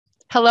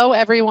Hello,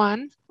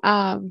 everyone.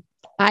 I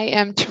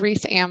am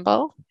Terese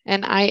Amble,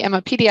 and I am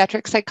a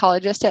pediatric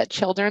psychologist at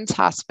Children's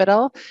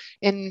Hospital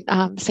in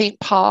St.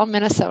 Paul,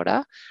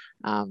 Minnesota.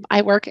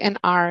 I work in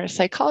our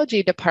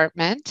psychology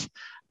department,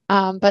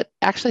 but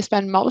actually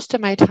spend most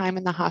of my time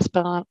in the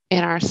hospital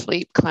in our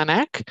sleep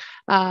clinic,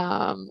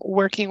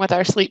 working with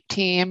our sleep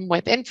team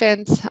with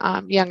infants,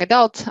 young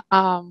adults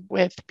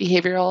with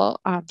behavioral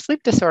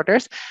sleep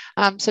disorders.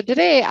 So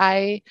today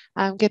I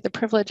get the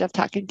privilege of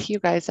talking to you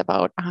guys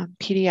about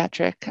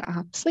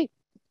pediatric sleep.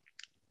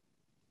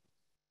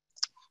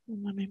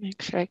 Let me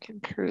make sure I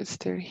can cruise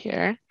through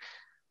here.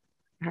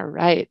 All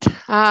right.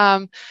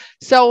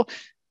 So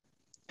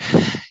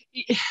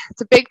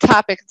it's a big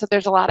topic, so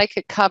there's a lot I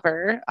could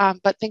cover,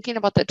 but thinking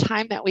about the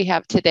time that we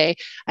have today,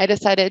 I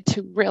decided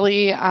to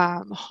really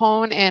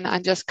hone in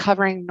on just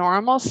covering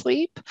normal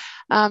sleep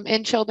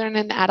in children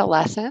and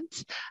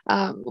adolescents,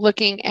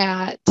 looking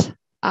at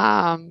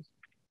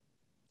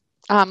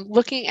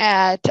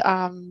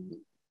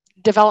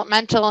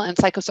developmental and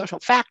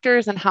psychosocial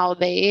factors and how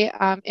they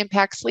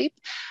impact sleep.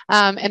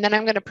 And then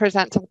I'm going to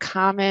present some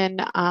common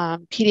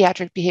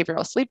pediatric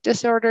behavioral sleep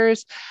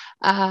disorders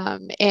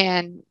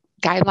and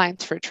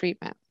guidelines for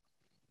treatment.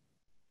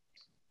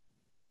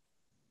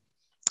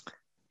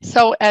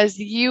 So as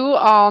you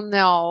all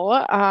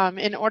know,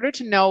 in order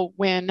to know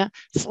when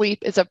sleep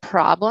is a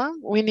problem,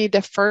 we need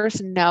to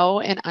first know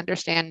and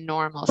understand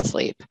normal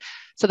sleep.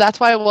 So that's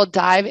why we'll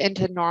dive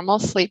into normal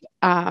sleep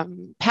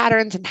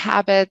patterns and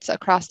habits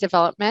across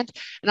development,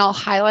 and I'll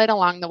highlight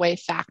along the way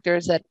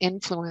factors that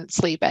influence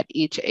sleep at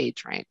each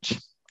age range.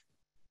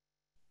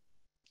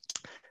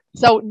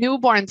 So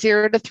newborn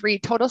 0 to 3,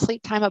 total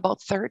sleep time about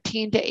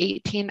 13 to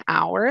 18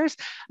 hours,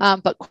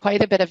 but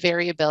quite a bit of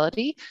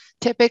variability.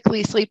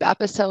 Typically, sleep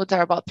episodes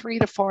are about 3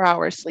 to 4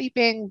 hours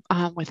sleeping,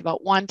 with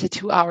about 1 to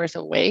 2 hours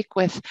awake,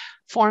 with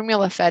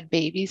formula-fed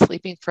babies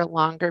sleeping for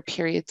longer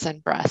periods than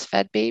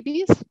breastfed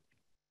babies.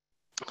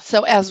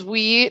 So as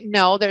we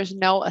know, there's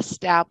no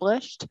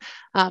established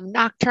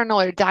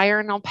nocturnal or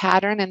diurnal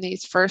pattern in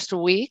these first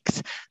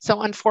weeks.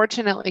 So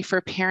unfortunately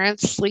for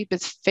parents, sleep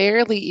is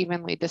fairly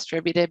evenly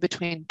distributed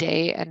between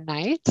day and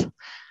night.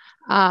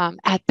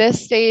 At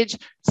this stage,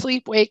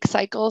 sleep-wake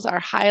cycles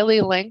are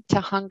highly linked to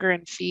hunger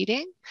and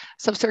feeding.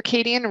 So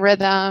circadian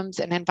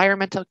rhythms and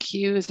environmental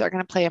cues are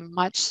going to play a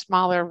much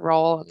smaller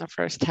role in the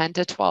first 10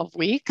 to 12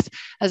 weeks,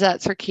 as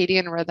that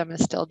circadian rhythm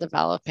is still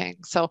developing.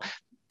 So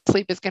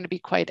sleep is going to be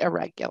quite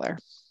irregular.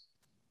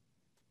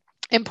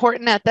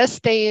 Important at this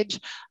stage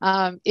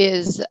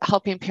is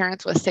helping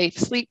parents with safe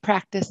sleep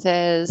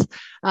practices,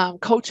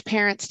 coach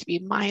parents to be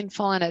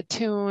mindful and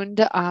attuned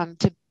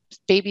to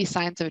baby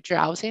signs of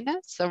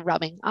drowsiness, so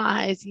rubbing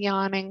eyes,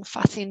 yawning,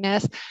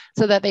 fussiness,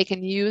 so that they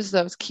can use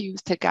those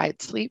cues to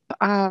guide sleep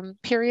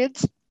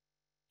periods.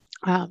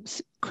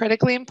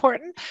 Critically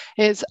important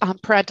is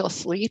parental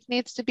sleep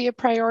needs to be a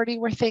priority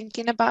we're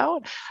thinking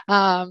about.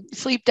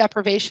 Sleep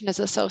deprivation is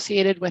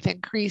associated with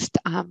increased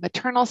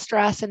maternal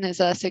stress and is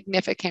a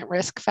significant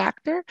risk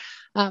factor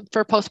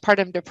for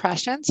postpartum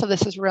depression. So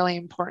this is really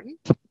important.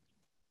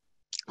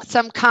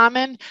 Some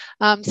common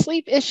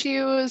sleep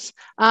issues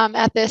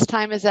at this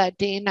time is that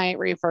day-night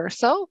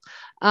reversal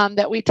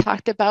that we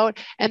talked about.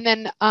 And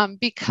then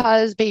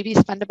because babies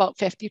spend about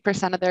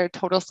 50% of their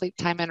total sleep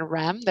time in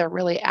REM, they're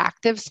really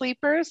active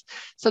sleepers.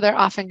 So they're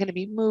often going to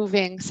be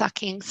moving,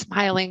 sucking,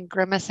 smiling,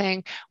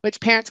 grimacing, which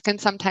parents can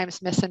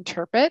sometimes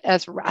misinterpret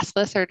as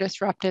restless or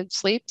disrupted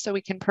sleep. So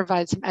we can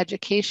provide some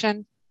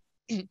education.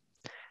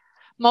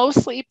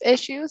 Most sleep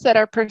issues that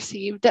are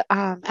perceived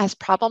as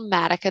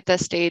problematic at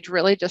this stage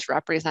really just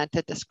represent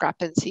a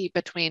discrepancy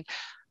between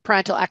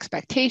parental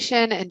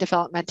expectation and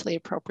developmentally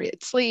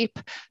appropriate sleep.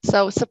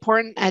 So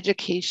support and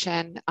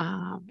education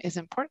is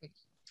important.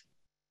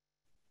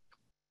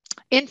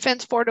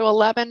 Infants 4 to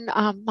 11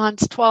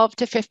 months, 12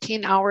 to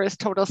 15 hours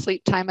total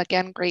sleep time.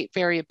 Again, great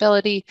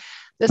variability.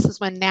 This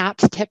is when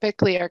naps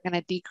typically are going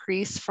to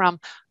decrease from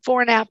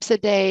 4 naps a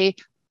day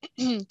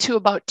to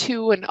about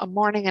 2 and a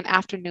morning and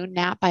afternoon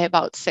nap by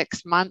about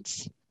 6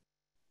 months.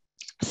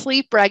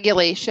 Sleep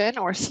regulation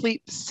or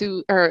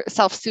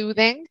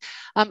self-soothing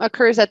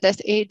occurs at this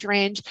age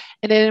range,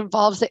 and it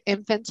involves the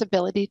infant's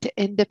ability to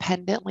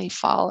independently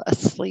fall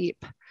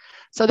asleep.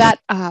 So that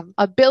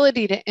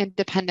ability to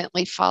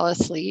independently fall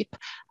asleep,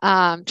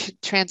 to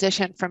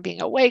transition from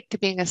being awake to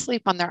being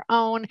asleep on their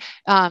own,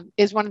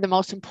 is one of the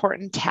most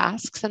important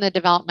tasks in the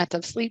development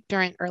of sleep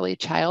during early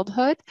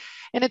childhood.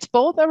 And it's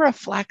both a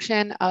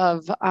reflection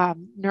of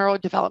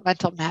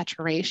neurodevelopmental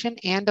maturation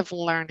and of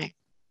learning.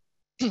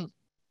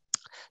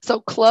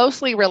 So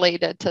closely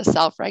related to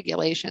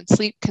self-regulation,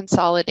 sleep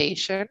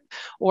consolidation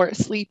or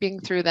sleeping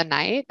through the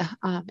night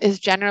is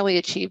generally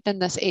achieved in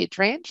this age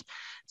range.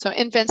 So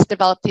infants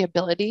develop the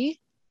ability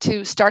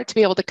to start to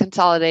be able to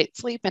consolidate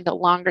sleep into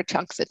longer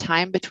chunks of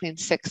time between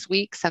 6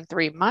 weeks and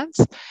 3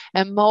 months.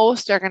 And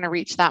most are going to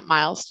reach that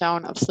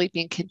milestone of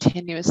sleeping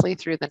continuously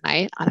through the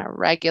night on a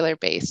regular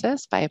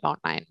basis by about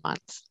 9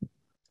 months.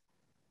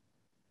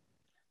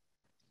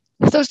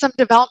 So some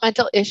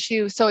developmental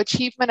issues. So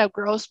achievement of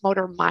gross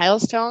motor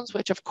milestones,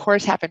 which of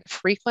course happen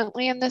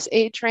frequently in this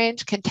age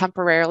range, can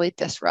temporarily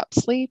disrupt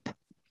sleep.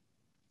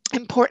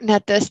 Important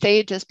at this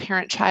stage is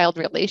parent-child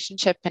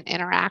relationship and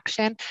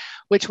interaction,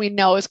 which we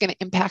know is going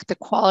to impact the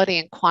quality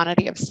and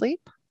quantity of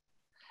sleep.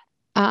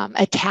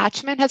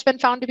 Attachment has been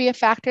found to be a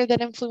factor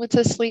that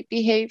influences sleep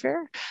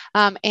behavior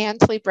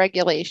and sleep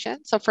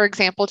regulation. So for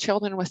example,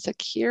 children with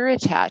secure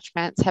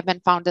attachments have been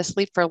found to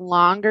sleep for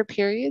longer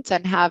periods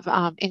and have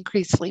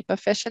increased sleep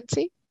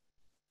efficiency.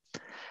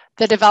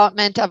 The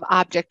development of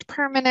object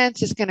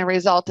permanence is going to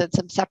result in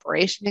some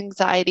separation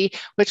anxiety,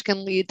 which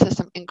can lead to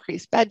some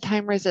increased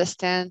bedtime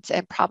resistance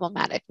and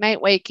problematic night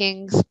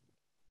wakings.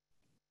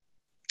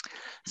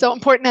 So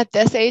important at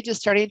this age is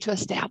starting to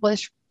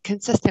establish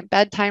consistent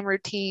bedtime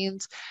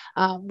routines,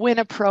 when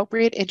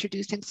appropriate,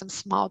 introducing some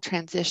small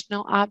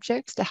transitional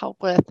objects to help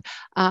with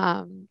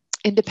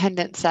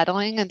independent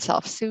settling and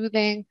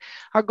self-soothing.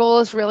 Our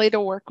goal is really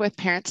to work with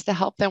parents to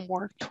help them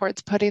work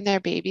towards putting their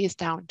babies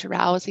down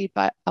drowsy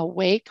but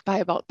awake by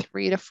about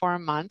 3 to 4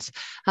 months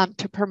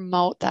to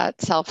promote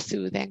that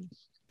self-soothing.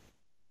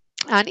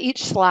 On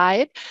each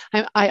slide,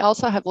 I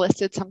also have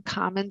listed some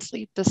common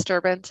sleep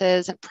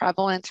disturbances and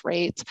prevalence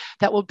rates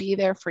that will be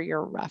there for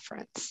your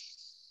reference.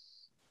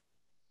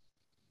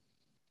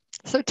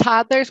 So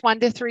toddlers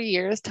 1 to 3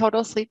 years,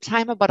 total sleep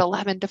time about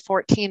 11 to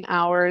 14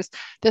 hours.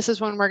 This is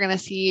when we're going to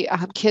see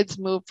kids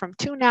move from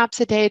 2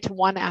 naps a day to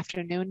 1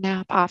 afternoon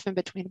nap, often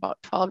between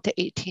about 12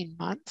 to 18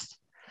 months.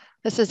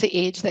 This is the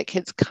age that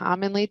kids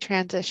commonly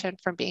transition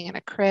from being in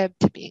a crib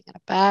to being in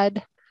a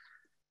bed.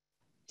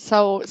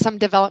 So some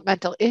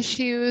developmental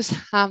issues,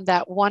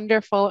 that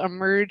wonderful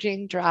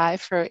emerging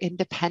drive for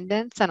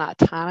independence and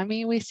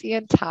autonomy we see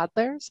in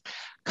toddlers,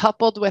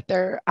 coupled with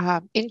their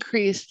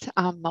increased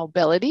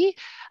mobility,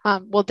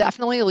 will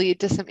definitely lead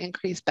to some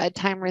increased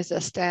bedtime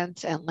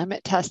resistance and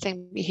limit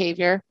testing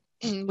behavior.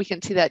 We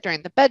can see that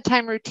during the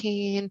bedtime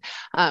routine,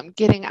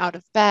 getting out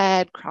of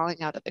bed,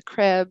 crawling out of the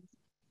crib.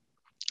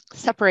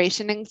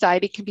 Separation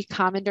anxiety can be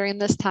common during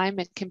this time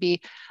and can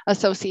be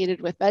associated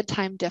with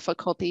bedtime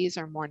difficulties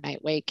or more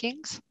night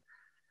wakings.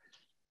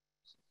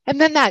 And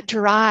then that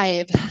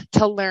drive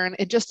to learn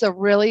and just a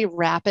really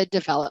rapid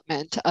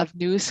development of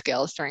new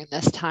skills during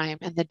this time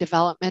and the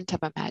development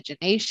of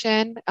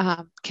imagination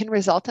can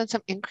result in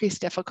some increased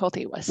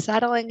difficulty with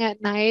settling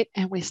at night.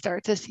 And we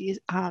start to see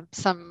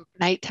some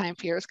nighttime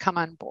fears come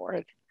on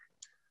board.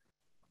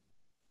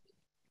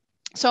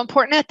 So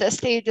important at this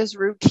stage is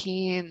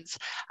routines,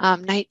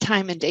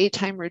 nighttime and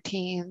daytime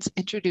routines,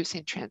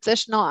 introducing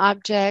transitional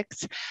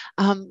objects.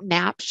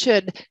 Naps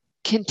should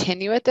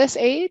continue at this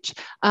age.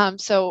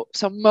 So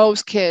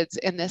most kids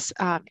in this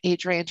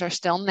age range are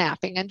still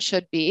napping and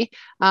should be.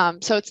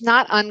 So it's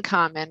not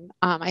uncommon.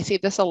 I see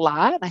this a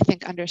lot, and I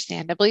think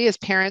understandably, as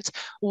parents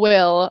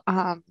will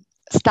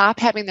stop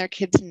having their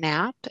kids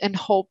nap and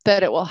hope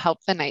that it will help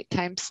the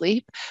nighttime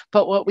sleep.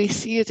 But what we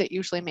see is it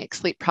usually makes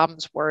sleep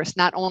problems worse.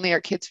 Not only are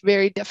kids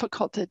very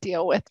difficult to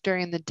deal with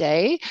during the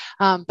day,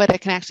 but it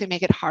can actually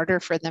make it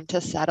harder for them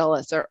to settle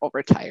as they're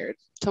overtired.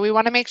 So we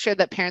want to make sure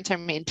that parents are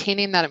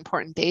maintaining that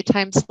important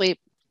daytime sleep.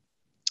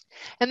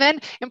 And then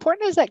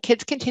important is that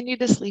kids continue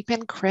to sleep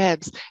in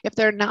cribs. If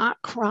they're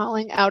not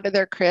crawling out of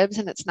their cribs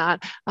and it's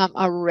not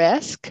a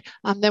risk,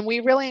 then we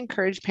really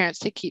encourage parents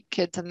to keep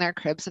kids in their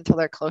cribs until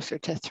they're closer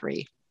to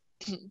 3.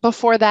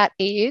 Before that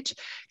age,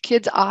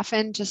 kids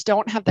often just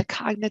don't have the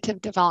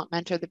cognitive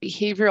development or the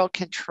behavioral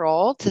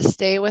control to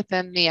stay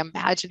within the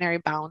imaginary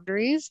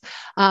boundaries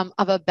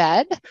of a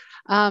bed.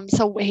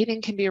 So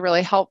waiting can be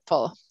really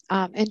helpful.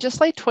 And just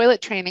like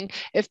toilet training,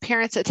 if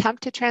parents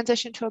attempt to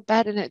transition to a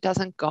bed and it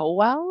doesn't go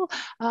well,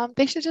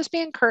 they should just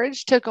be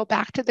encouraged to go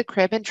back to the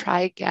crib and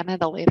try again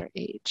at a later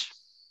age.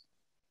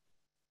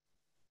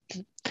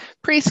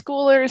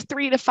 Preschoolers,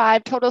 3 to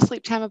 5, total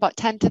sleep time about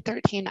 10 to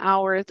 13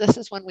 hours. This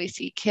is when we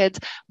see kids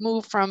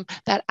move from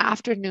that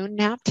afternoon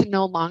nap to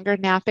no longer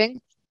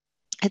napping.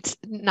 It's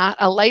not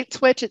a light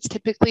switch. It's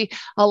typically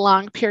a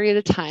long period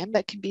of time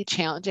that can be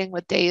challenging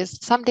with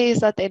some days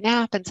that they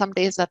nap and some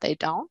days that they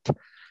don't.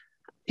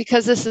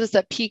 Because this is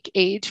the peak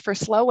age for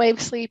slow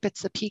wave sleep,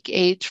 it's the peak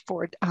age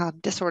for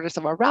disorders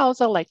of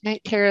arousal like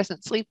night terrors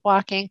and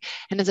sleepwalking,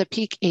 and is a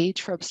peak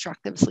age for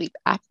obstructive sleep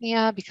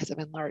apnea because of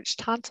enlarged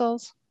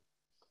tonsils.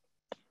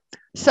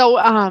 So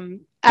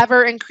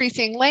ever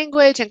increasing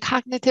language and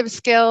cognitive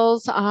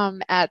skills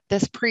at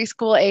this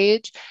preschool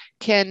age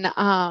can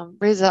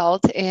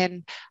result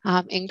in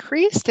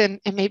increased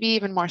and maybe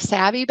even more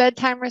savvy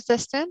bedtime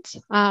resistance.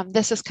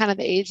 This is kind of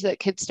the age that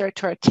kids start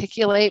to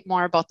articulate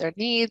more about their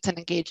needs and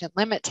engage in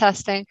limit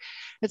testing.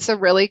 It's a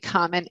really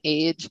common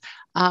age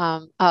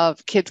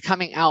of kids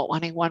coming out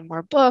wanting one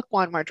more book,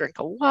 one more drink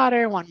of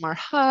water, one more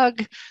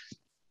hug.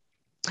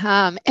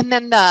 And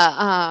then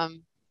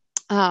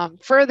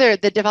further,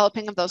 the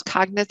developing of those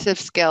cognitive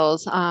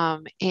skills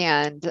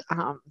and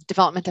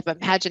development of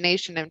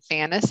imagination and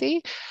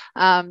fantasy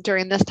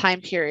during this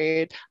time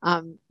period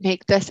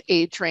make this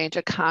age range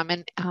a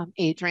common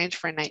age range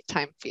for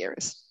nighttime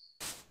fears.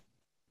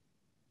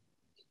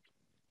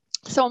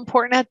 So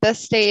important at this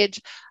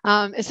stage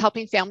is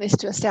helping families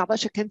to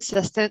establish a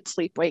consistent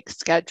sleep-wake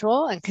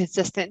schedule and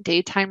consistent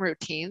daytime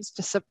routines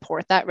to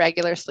support that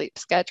regular sleep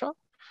schedule.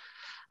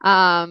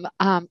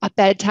 A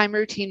bedtime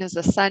routine is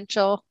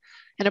essential.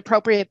 An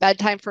appropriate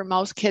bedtime for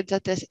most kids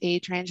at this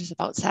age range is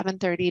about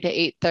 7:30 to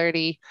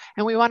 8:30.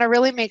 And we want to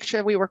really make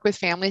sure we work with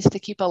families to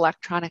keep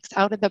electronics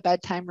out of the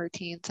bedtime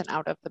routines and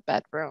out of the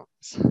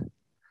bedrooms.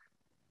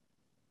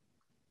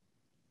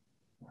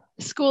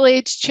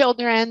 School-age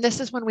children, this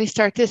is when we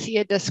start to see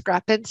a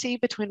discrepancy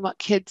between what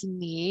kids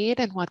need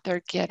and what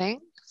they're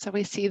getting. So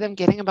we see them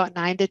getting about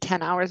 9 to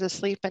 10 hours of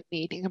sleep and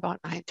needing about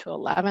 9 to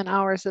 11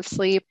 hours of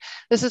sleep.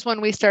 This is when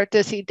we start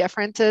to see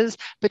differences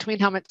between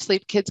how much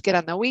sleep kids get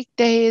on the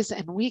weekdays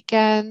and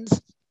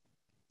weekends,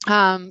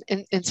 and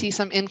see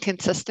some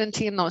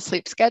inconsistency in those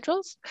sleep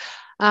schedules.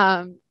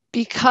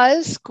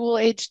 Because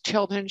school-age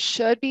children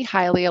should be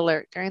highly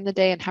alert during the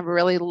day and have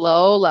really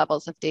low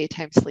levels of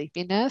daytime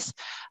sleepiness,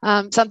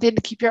 something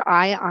to keep your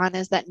eye on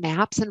is that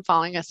naps and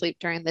falling asleep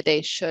during the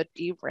day should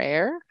be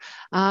rare.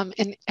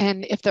 And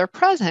if they're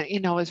present,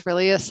 is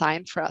really a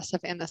sign for us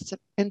of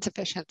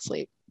insufficient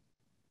sleep.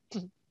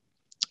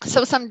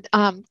 So some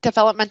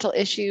developmental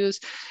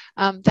issues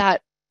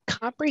that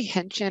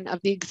comprehension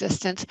of the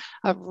existence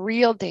of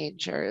real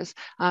dangers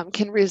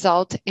can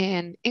result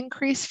in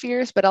increased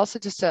fears, but also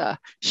just a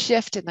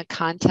shift in the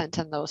content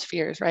in those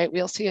fears, right?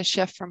 We'll see a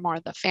shift from more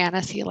of the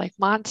fantasy like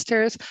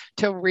monsters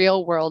to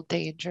real world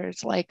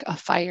dangers like a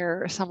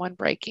fire or someone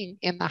breaking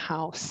in the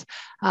house,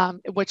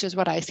 which is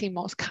what I see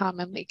most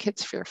commonly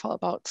kids fearful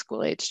about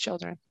school-age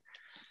children.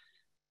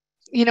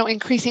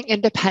 Increasing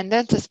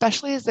independence,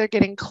 especially as they're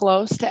getting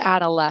close to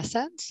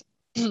adolescence.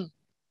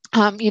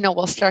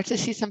 We'll start to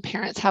see some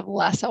parents have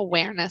less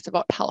awareness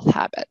about health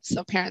habits.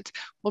 So parents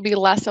will be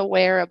less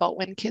aware about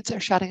when kids are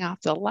shutting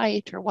off the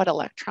light or what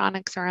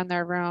electronics are in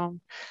their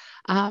room.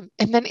 And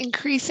then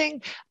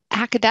increasing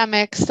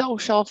academic,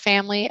 social,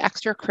 family,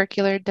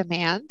 extracurricular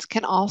demands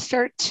can all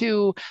start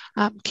to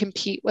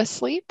compete with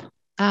sleep,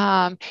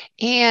 and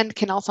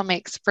can also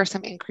make for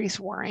some increased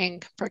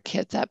worrying for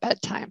kids at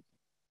bedtime.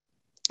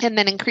 And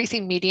then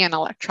increasing media and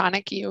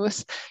electronic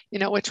use,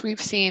 which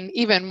we've seen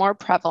even more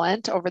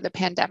prevalent over the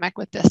pandemic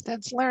with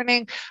distance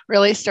learning,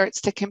 really starts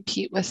to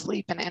compete with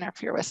sleep and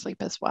interfere with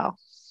sleep as well.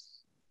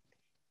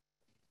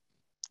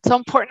 So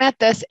important at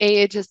this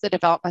age is the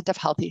development of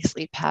healthy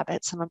sleep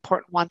habits. Some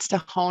important ones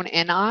to hone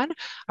in on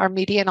are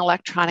media and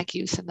electronic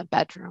use in the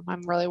bedroom.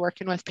 I'm really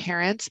working with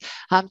parents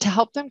to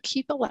help them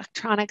keep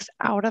electronics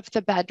out of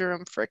the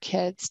bedroom for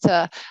kids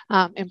to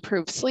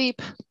improve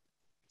sleep,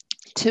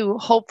 to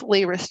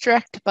hopefully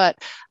restrict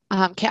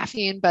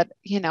caffeine, but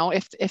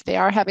if they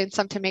are having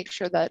some, to make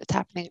sure that it's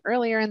happening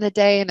earlier in the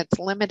day and it's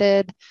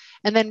limited,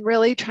 and then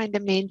really trying to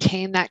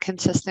maintain that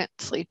consistent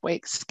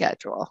sleep-wake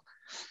schedule.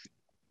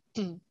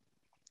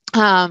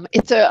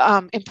 It's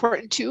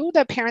important too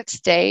that parents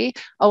stay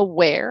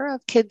aware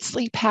of kids'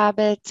 sleep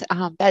habits,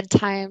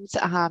 bedtimes,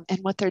 and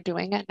what they're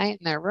doing at night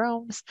in their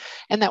rooms,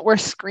 and that we're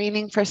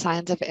screening for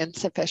signs of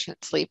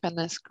insufficient sleep in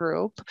this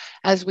group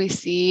as we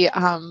see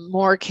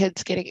more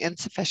kids getting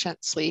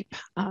insufficient sleep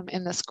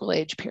in the school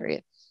age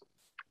period.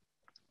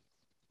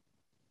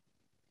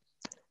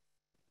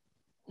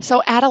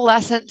 So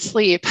adolescent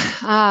sleep.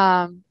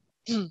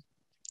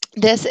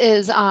 This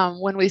is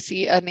when we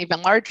see an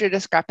even larger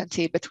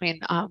discrepancy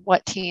between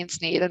what teens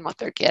need and what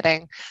they're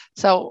getting.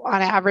 So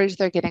on average,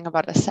 they're getting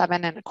about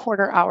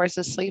 7.25 hours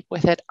of sleep,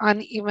 with it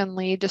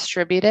unevenly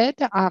distributed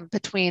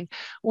between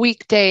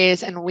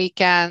weekdays and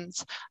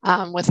weekends,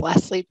 with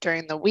less sleep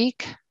during the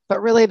week.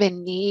 But really they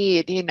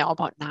need,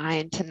 about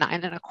 9 to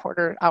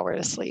 9.25 hours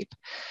of sleep.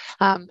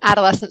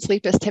 Adolescent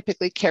sleep is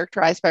typically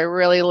characterized by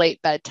really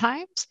late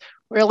bedtimes,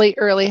 really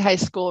early high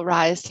school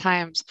rise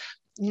times,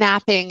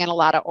 napping, and a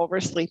lot of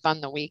oversleep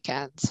on the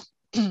weekends.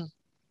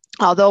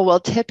 Although we'll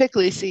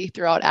typically see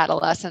throughout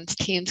adolescence,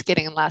 teens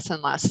getting less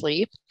and less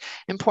sleep,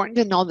 important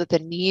to know that the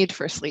need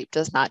for sleep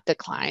does not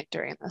decline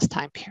during this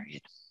time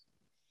period.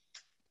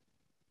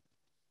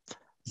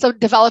 So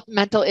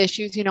developmental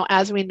issues,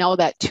 as we know,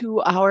 that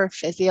 2-hour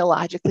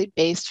physiologically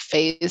based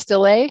phase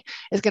delay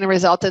is going to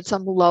result in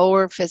some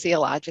lower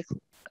physiological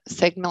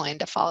signaling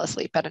to fall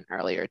asleep at an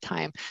earlier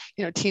time.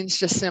 Teens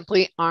just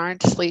simply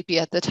aren't sleepy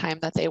at the time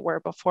that they were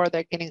before.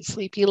 They're getting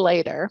sleepy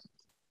later.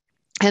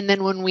 And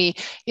then when we,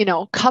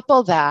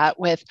 couple that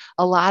with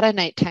a lot of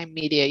nighttime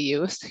media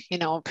use,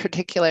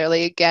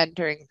 particularly again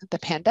during the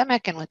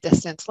pandemic and with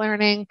distance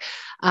learning,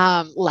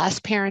 less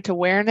parent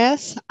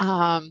awareness,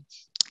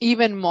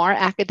 even more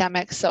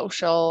academic,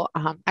 social,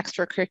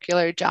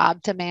 extracurricular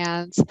job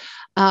demands.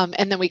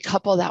 And then we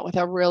couple that with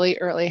a really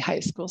early high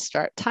school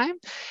start time.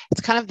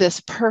 It's kind of this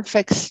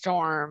perfect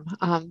storm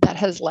that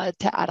has led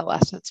to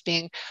adolescents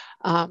being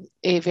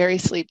a very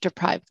sleep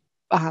deprived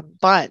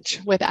bunch,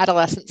 with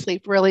adolescent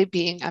sleep really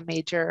being a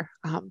major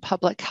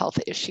public health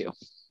issue.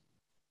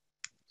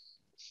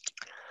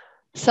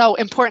 So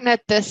important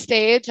at this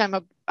stage, I'm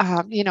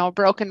a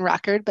broken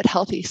record, but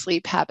healthy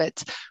sleep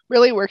habits,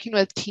 really working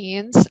with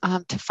teens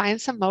to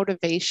find some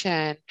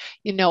motivation,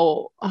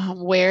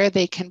 where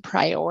they can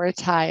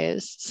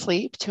prioritize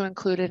sleep to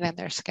include it in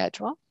their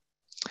schedule.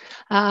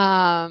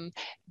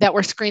 That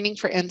we're screening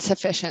for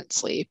insufficient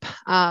sleep,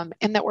 and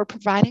that we're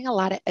providing a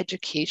lot of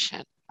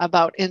education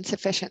about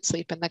insufficient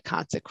sleep and the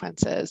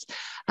consequences,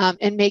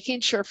 and making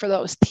sure for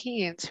those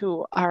teens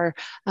who are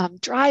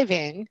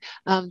driving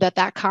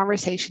that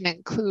conversation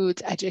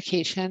includes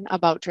education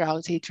about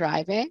drowsy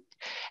driving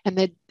and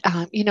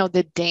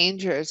the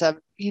dangers of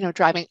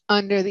driving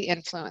under the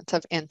influence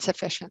of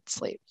insufficient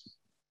sleep.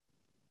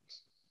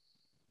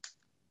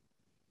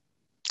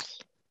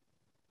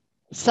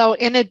 So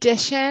in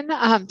addition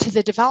to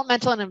the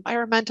developmental and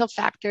environmental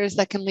factors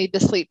that can lead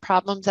to sleep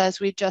problems, as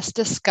we just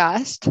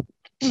discussed,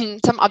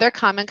 some other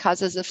common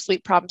causes of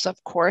sleep problems,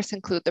 of course,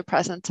 include the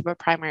presence of a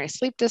primary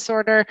sleep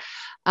disorder,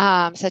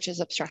 such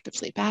as obstructive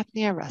sleep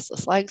apnea,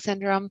 restless leg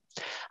syndrome.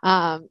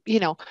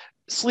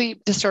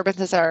 Sleep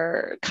disturbances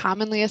are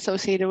commonly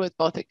associated with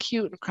both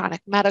acute and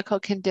chronic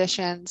medical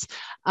conditions,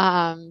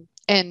 and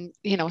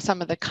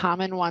some of the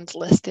common ones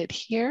listed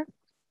here.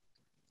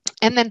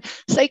 And then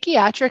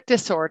psychiatric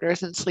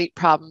disorders and sleep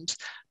problems,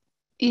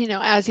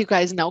 as you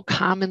guys know,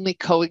 commonly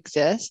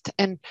coexist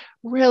and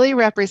really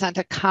represent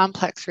a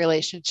complex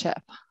relationship,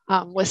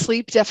 with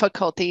sleep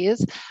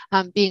difficulties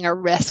being a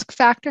risk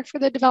factor for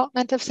the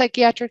development of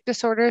psychiatric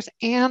disorders,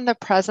 and the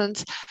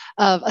presence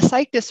of a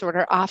psych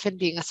disorder often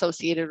being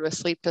associated with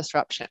sleep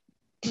disruption.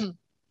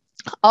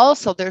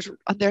 Also,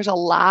 there's a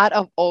lot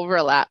of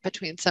overlap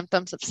between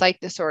symptoms of psych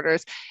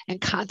disorders and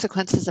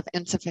consequences of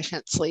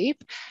insufficient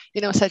sleep,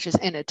 such as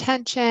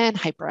inattention,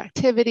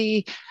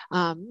 hyperactivity,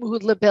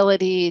 mood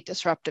lability,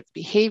 disruptive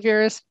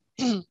behaviors.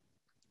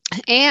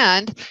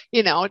 And,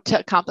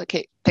 to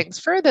complicate things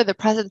further, the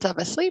presence of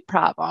a sleep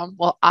problem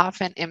will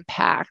often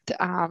impact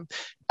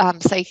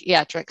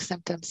psychiatric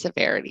symptom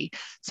severity.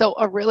 So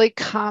a really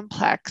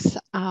complex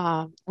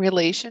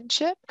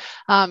relationship,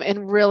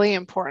 and really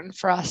important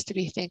for us to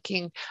be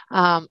thinking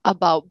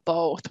about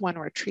both when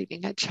we're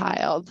treating a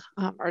child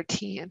or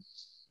teen.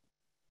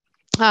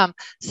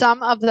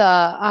 Some of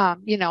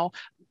the,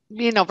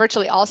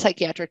 virtually all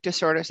psychiatric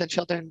disorders in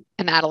children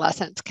and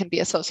adolescents can be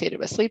associated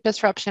with sleep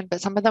disruption,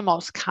 but some of the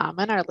most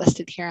common are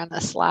listed here on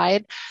the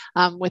slide,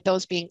 with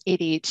those being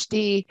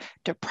ADHD,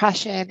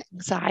 depression,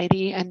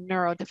 anxiety, and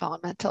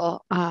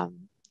neurodevelopmental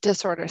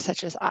disorders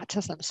such as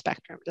autism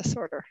spectrum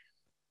disorder.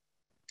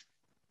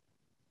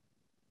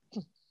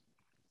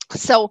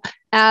 So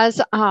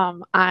as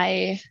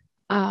I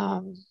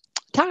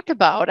talked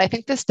about, I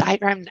think this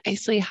diagram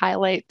nicely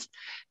highlights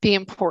the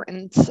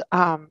importance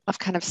of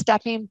kind of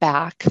stepping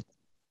back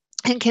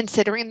and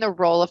considering the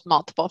role of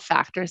multiple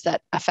factors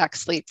that affect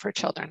sleep for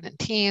children and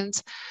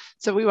teens.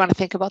 So we want to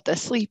think about the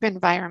sleep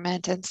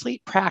environment and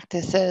sleep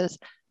practices,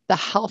 the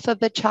health of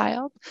the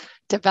child,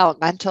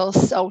 developmental,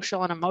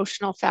 social, and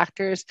emotional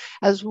factors,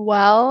 as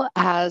well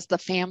as the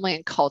family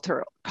and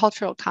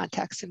cultural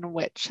context in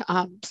which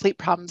sleep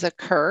problems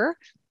occur.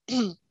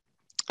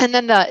 And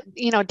then the,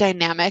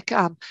 dynamic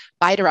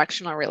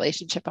bidirectional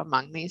relationship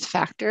among these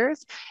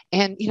factors,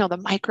 and, the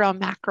micro and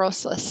macro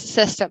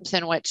systems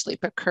in which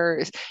sleep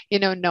occurs,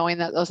 knowing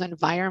that those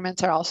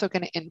environments are also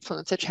going to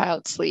influence a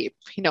child's sleep.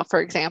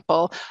 For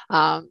example,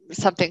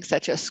 something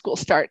such as school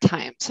start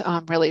times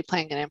really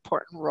playing an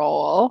important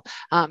role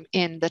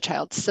in the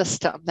child's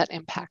system that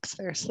impacts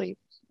their sleep.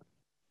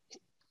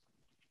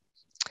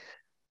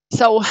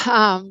 So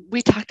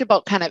we talked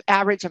about kind of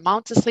average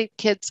amounts of sleep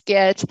kids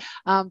get,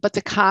 but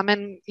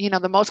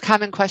the most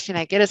common question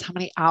I get is, how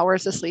many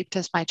hours of sleep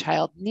does my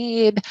child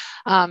need?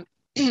 And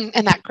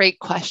that great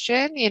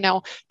question,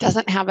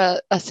 doesn't have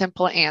a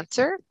simple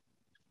answer.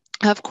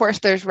 Of course,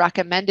 there's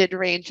recommended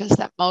ranges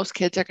that most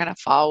kids are going to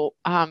fall,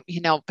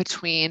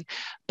 between.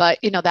 But,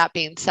 that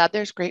being said,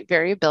 there's great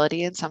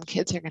variability, and some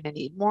kids are going to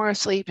need more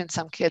sleep and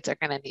some kids are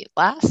going to need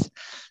less.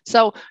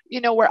 So,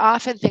 we're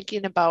often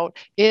thinking about,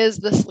 is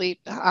the sleep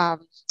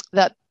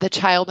that the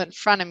child in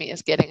front of me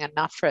is getting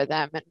enough for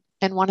them?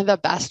 And one of the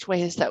best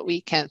ways that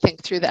we can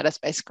think through that is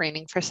by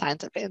screening for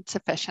signs of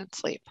insufficient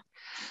sleep.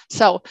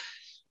 So,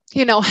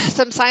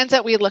 some signs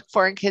that we look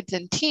for in kids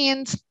and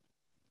teens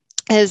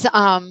is,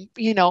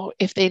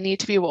 if they need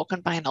to be woken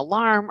by an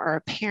alarm or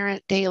a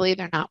parent daily,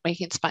 they're not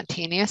waking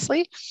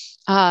spontaneously.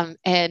 And,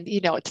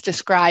 it's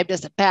described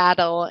as a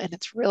battle, and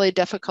it's really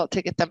difficult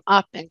to get them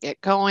up and get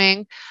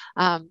going.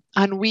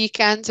 On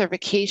weekends or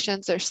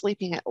vacations, they're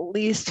sleeping at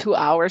least 2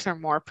 hours or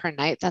more per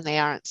night than they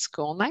are on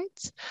school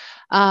nights.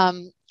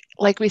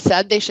 Like we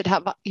said, they should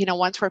have,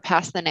 once we're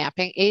past the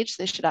napping age,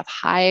 they should have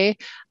high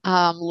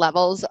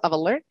levels of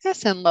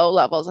alertness and low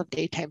levels of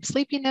daytime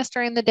sleepiness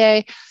during the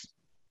day.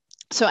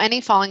 So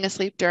any falling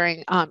asleep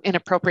during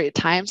inappropriate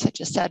times, such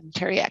as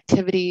sedentary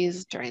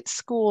activities during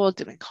school,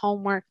 doing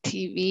homework,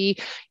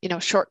 TV,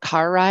 short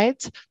car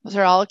rides, those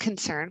are all a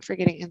concern for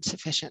getting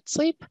insufficient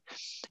sleep.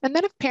 And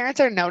then if parents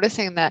are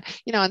noticing that,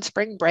 on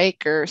spring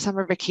break or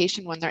summer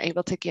vacation, when they're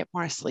able to get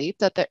more sleep,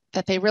 that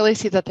they really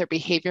see that their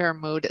behavior or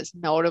mood is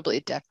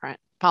notably different.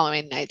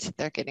 following nights that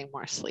they're getting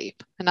more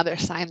sleep. Another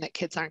sign that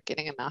kids aren't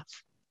getting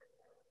enough.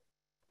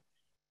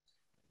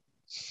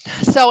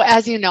 So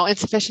as you know,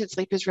 insufficient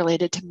sleep is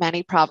related to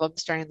many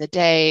problems during the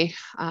day.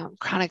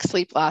 Chronic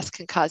sleep loss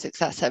can cause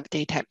excessive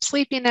daytime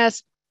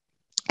sleepiness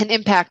and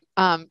impact,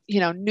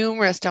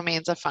 numerous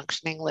domains of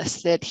functioning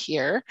listed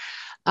here.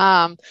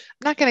 I'm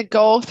not going to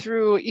go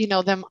through,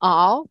 them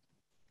all,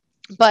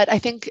 but I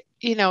think,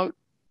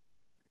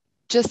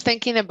 just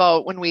thinking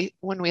about when we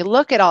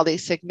look at all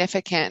these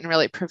significant and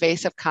really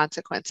pervasive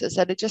consequences,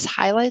 that it just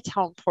highlights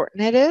how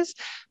important it is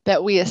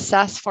that we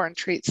assess for and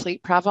treat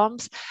sleep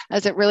problems,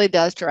 as it really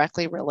does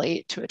directly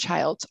relate to a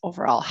child's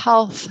overall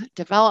health,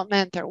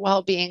 development, their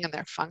well-being, and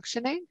their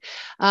functioning.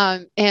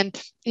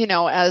 And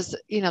as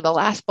the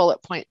last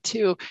bullet point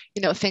too,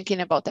 thinking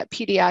about that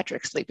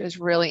pediatric sleep is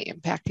really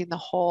impacting the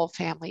whole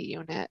family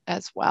unit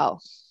as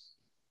well.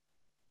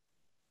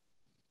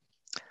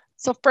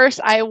 So first,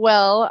 I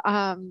will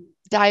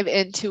dive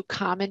into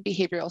common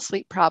behavioral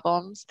sleep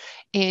problems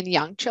in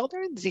young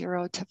children,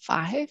 0 to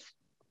 5.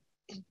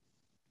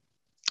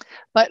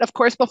 But of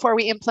course, before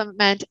we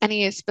implement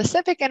any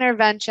specific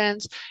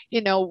interventions,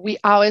 we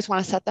always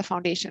want to set the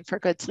foundation for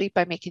good sleep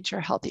by making sure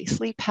healthy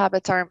sleep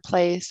habits are in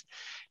place.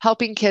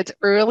 Helping kids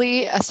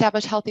early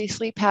establish healthy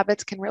sleep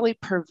habits can really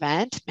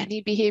prevent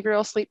many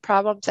behavioral sleep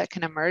problems that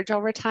can emerge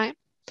over time.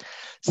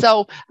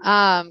 So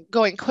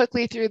going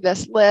quickly through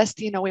this list,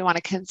 we want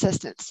a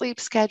consistent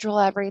sleep schedule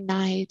every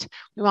night.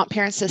 We want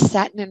parents to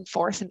set and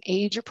enforce an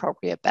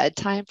age-appropriate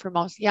bedtime for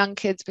most young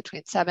kids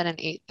between 7 and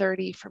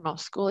 8:30, for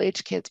most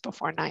school-age kids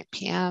before 9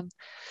 p.m.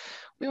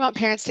 We want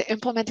parents to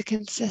implement a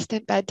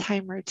consistent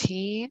bedtime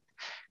routine,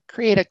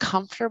 create a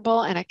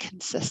comfortable and a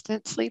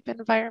consistent sleep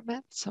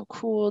environment, so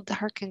cool,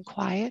 dark, and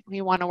quiet. We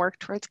want to work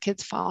towards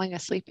kids falling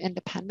asleep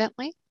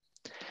independently.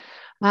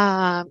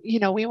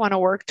 We want to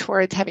work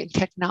towards having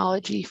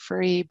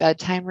technology-free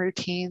bedtime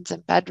routines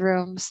in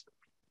bedrooms,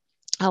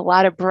 a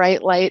lot of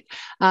bright light,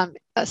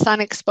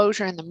 sun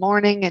exposure in the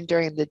morning and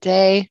during the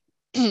day.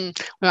 We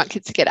want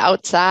kids to get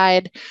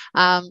outside,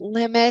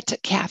 limit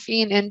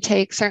caffeine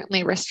intake,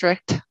 certainly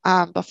restrict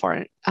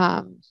before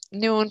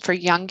noon for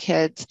young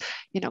kids.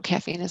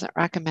 Caffeine isn't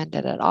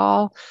recommended at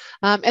all.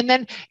 And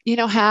then,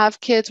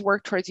 have kids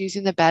work towards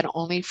using the bed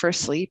only for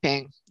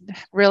sleeping.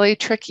 Really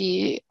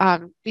tricky,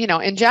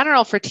 in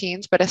general for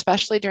teens, but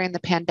especially during the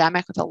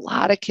pandemic, with a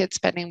lot of kids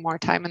spending more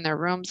time in their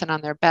rooms and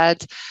on their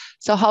beds.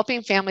 So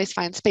helping families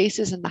find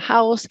spaces in the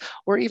house,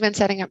 or even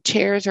setting up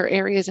chairs or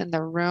areas in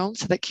the room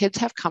so that kids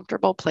have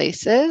comfortable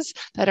places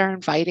that are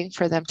inviting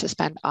for them to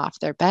spend off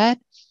their bed.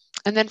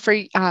 And then for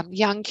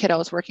young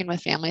kiddos, working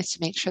with families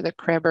to make sure the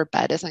crib or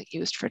bed isn't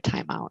used for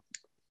timeout.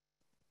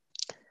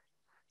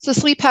 So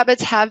sleep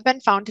habits have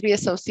been found to be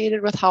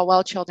associated with how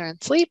well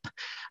children sleep.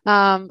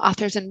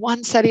 Authors in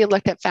one study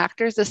looked at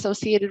factors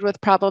associated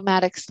with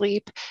problematic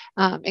sleep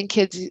in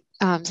kids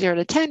 0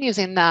 to 10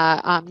 using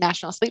the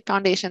National Sleep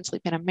Foundation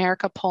Sleep in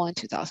America poll in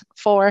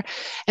 2004,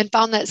 and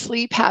found that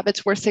sleep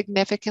habits were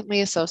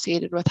significantly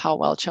associated with how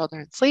well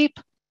children sleep.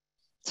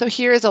 So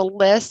here is a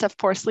list of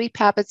 4 sleep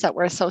habits that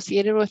were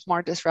associated with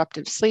more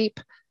disruptive sleep.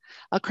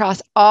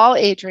 Across all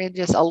age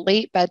ranges, a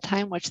late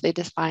bedtime, which they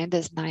defined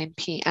as 9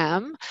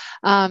 p.m.,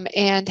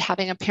 and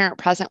having a parent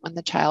present when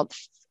the child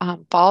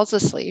falls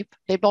asleep.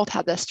 They both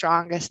had the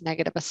strongest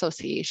negative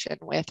association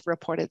with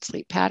reported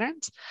sleep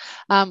patterns.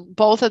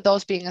 Both of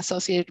those being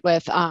associated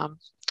with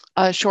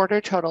a shorter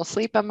total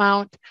sleep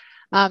amount,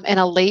 and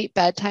a late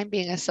bedtime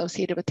being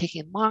associated with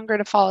taking longer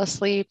to fall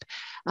asleep,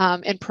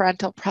 and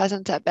parental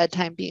presence at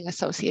bedtime being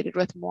associated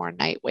with more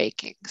night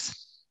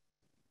wakings.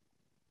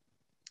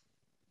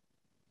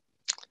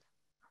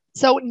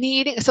 So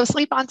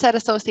sleep onset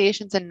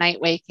associations and night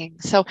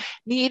waking. So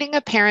needing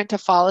a parent to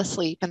fall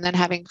asleep and then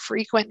having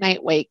frequent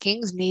night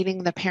wakings,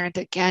 needing the parent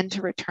again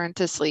to return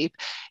to sleep,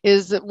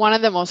 is one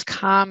of the most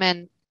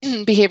common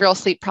behavioral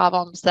sleep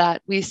problems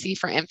that we see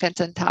for infants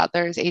and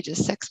toddlers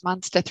ages 6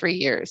 months to 3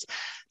 years.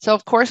 So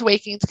of course,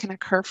 wakings can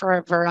occur for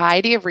a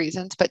variety of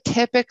reasons, but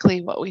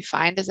typically what we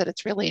find is that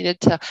it's related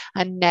to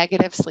a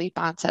negative sleep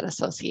onset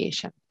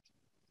association.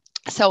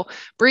 So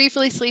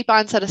briefly, sleep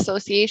onset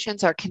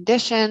associations are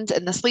conditions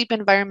in the sleep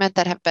environment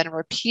that have been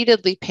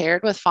repeatedly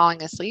paired with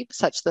falling asleep,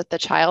 such that the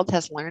child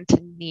has learned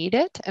to need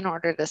it in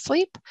order to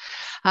sleep.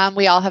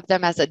 We all have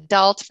them as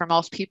adults. For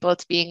most people,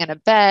 it's being in a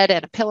bed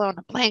and a pillow and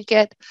a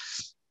blanket.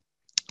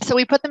 So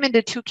we put them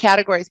into 2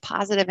 categories,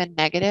 positive and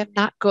negative,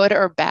 not good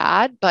or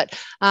bad, but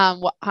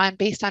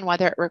based on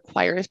whether it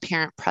requires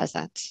parent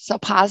presence. So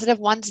positive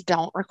ones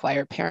don't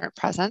require parent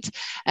presence,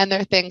 and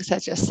they're things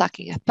such as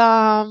sucking a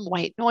thumb,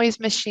 white noise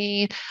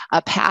machine,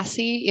 a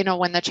passy,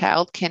 when the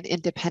child can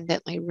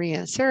independently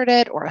reinsert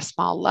it, or a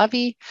small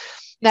lovey.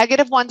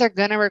 Negative ones are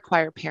going to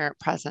require parent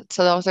presence.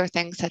 So those are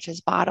things such as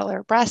bottle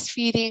or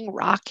breastfeeding,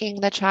 rocking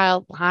the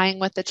child, lying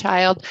with the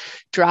child,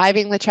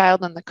 driving the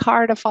child in the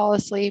car to fall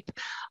asleep.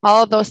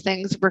 All of those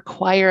things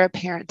require a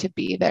parent to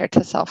be there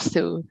to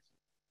self-soothe.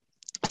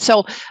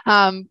 So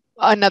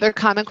another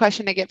common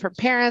question I get from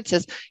parents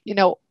is,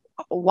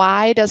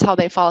 why does how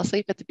they fall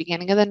asleep at the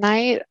beginning of the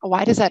night,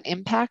 why does that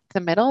impact the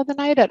middle of the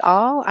night at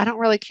all? I don't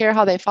really care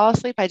how they fall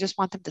asleep. I just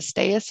want them to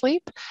stay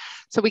asleep.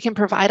 So we can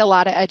provide a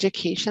lot of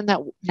education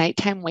that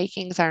nighttime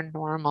wakings are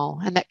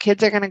normal and that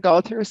kids are going to go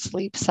through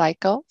sleep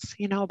cycles,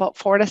 about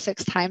 4 to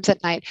 6 times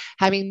at night,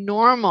 having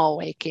normal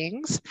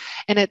wakings.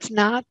 And it's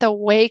not the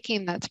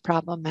waking that's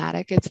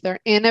problematic. It's their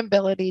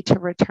inability to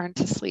return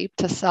to sleep,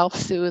 to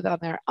self-soothe on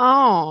their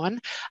own,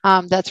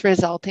 that's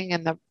resulting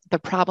in the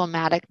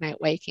problematic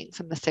night wakings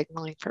and the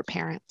signaling for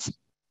parents.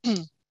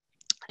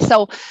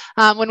 So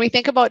when we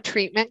think about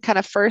treatment, kind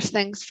of first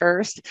things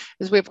first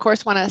is we, of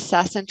course, want to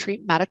assess and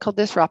treat medical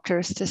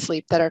disruptors to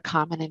sleep that are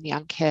common in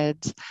young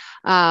kids.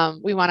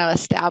 We want to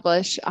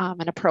establish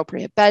an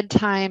appropriate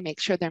bedtime, make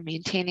sure they're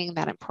maintaining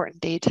that important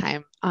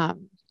daytime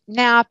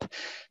nap,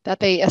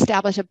 that they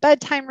establish a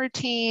bedtime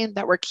routine,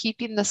 that we're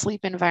keeping the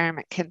sleep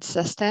environment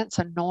consistent.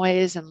 So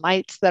noise and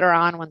lights that are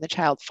on when the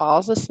child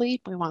falls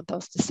asleep, we want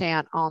those to stay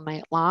on all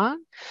night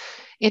long.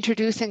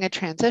 Introducing a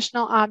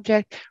transitional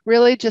object,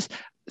 really just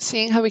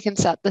seeing how we can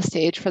set the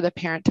stage for the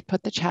parent to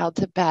put the child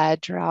to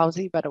bed,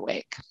 drowsy but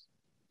awake.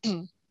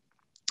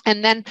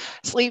 And then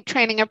sleep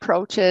training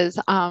approaches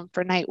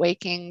for night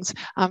wakings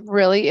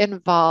really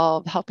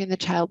involve helping the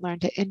child learn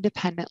to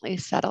independently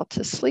settle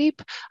to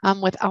sleep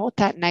without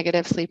that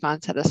negative sleep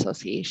onset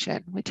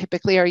association. We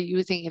typically are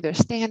using either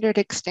standard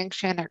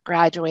extinction or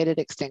graduated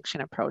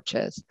extinction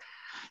approaches.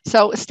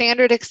 So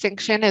standard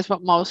extinction is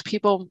what most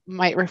people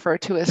might refer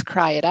to as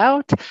cry it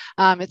out.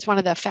 It's one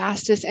of the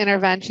fastest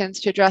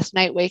interventions to address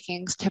night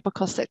wakings,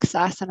 typical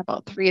success in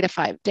about 3 to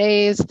 5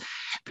 days.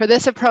 For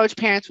this approach,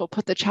 parents will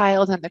put the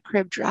child in the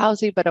crib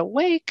drowsy but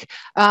awake,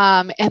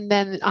 and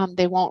then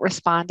they won't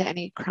respond to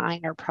any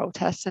crying or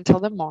protests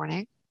until the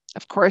morning.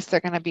 Of course, they're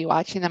going to be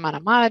watching them on a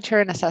monitor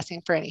and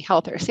assessing for any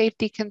health or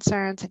safety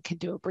concerns and can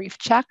do a brief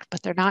check,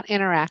 but they're not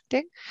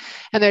interacting.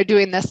 And they're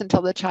doing this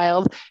until the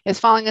child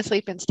is falling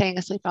asleep and staying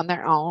asleep on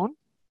their own.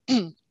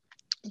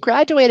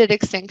 Graduated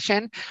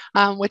extinction,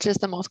 which is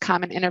the most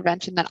common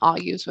intervention that I'll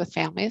use with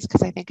families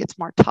because I think it's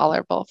more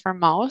tolerable for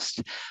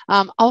most,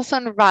 also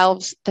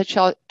involves the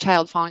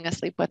child falling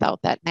asleep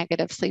without that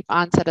negative sleep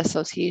onset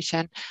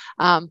association,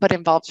 but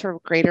involves sort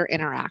of greater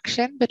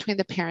interaction between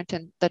the parent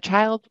and the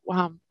child,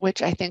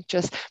 which I think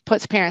just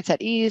puts parents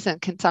at ease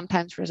and can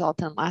sometimes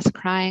result in less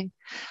crying.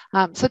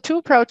 So 2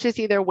 approaches,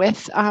 either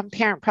with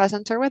parent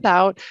presence or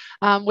without.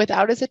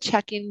 Without is a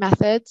checking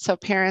method. So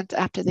parents,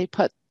 after they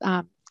put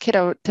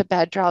kiddo to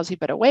bed drowsy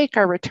but awake,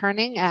 are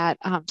returning at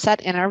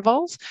set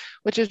intervals,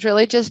 which is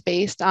really just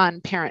based on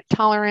parent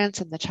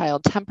tolerance and the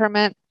child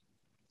temperament.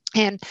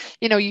 And,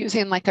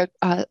 using like a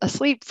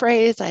sleep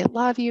phrase, I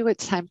love you,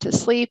 it's time to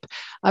sleep,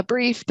 a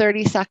brief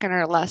 30-second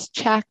or less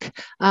check,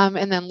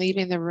 and then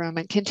leaving the room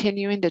and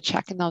continuing to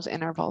check in those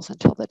intervals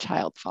until the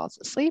child falls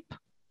asleep.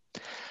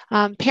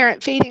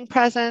 Parent fading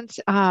presence,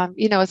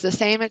 is the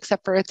same,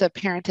 except for the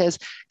parent is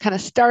kind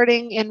of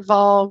starting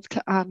involved.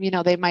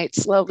 They might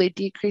slowly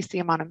decrease the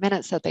amount of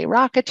minutes that they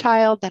rock a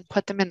child, then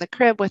put them in the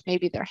crib with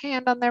maybe their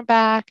hand on their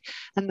back,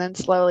 and then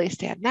slowly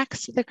stand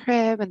next to the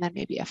crib, and then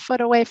maybe a foot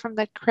away from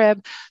the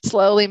crib,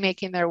 slowly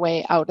making their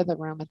way out of the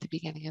room at the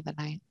beginning of the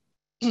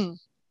night.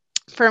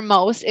 For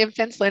most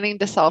infants, learning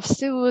to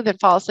self-soothe and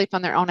fall asleep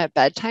on their own at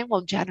bedtime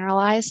will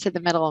generalize to the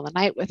middle of the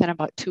night within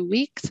about 2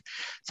 weeks.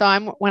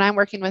 So when I'm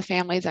working with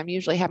families, I'm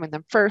usually having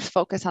them first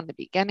focus on the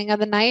beginning of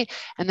the night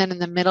and then in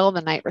the middle of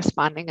the night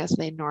responding as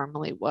they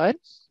normally would.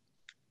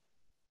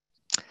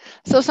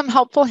 So some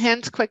helpful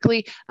hints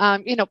quickly,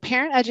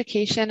 parent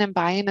education and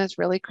buy-in is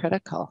really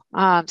critical.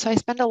 So I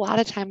spend a lot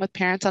of time with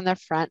parents on the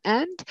front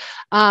end,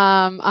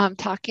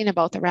 talking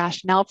about the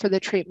rationale for the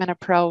treatment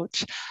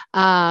approach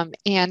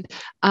and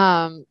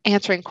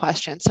answering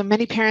questions. So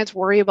many parents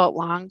worry about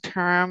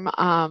long-term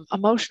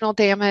emotional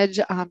damage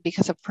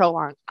because of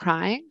prolonged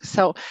crying.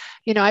 So,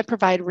 I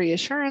provide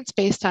reassurance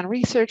based on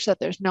research that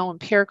there's no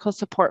empirical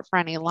support for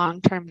any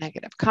long-term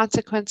negative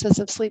consequences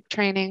of sleep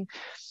training.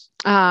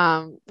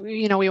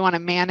 We want to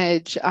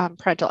manage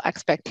parental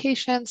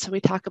expectations. So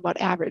we talk about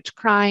average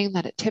crying,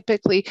 that it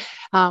typically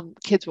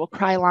kids will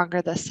cry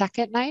longer the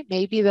second night,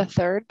 maybe the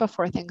third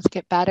before things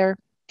get better.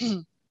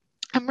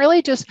 I'm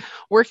really just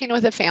working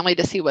with a family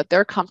to see what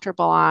they're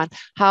comfortable on,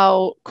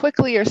 how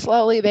quickly or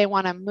slowly they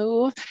want to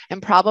move,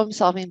 and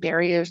problem-solving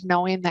barriers,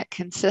 knowing that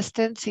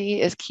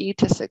consistency is key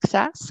to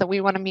success. So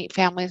we want to meet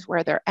families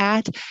where they're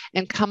at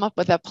and come up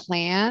with a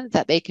plan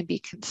that they can be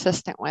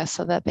consistent with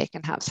so that they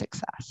can have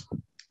success.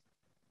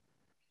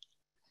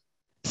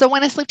 So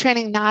when is sleep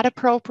training not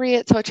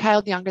appropriate? So a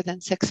child younger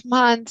than 6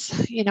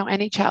 months,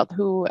 any child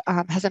who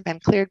hasn't been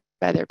cleared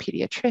by their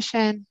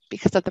pediatrician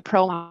because of the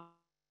prolonged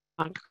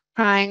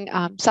crying,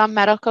 some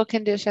medical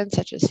conditions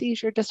such as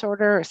seizure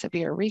disorder or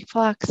severe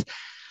reflux,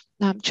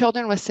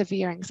 children with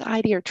severe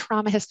anxiety or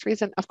trauma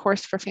histories, and of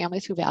course for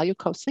families who value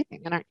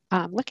co-sleeping and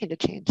are looking to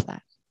change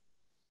that.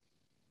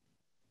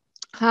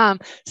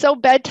 So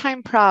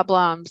bedtime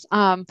problems,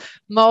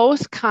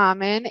 most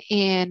common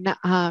in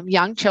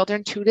young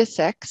children, 2 to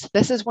 6.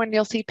 This is when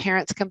you'll see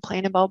parents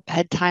complain about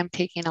bedtime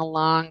taking a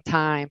long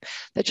time,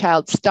 the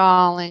child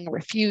stalling,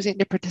 refusing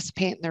to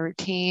participate in the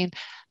routine.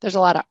 There's a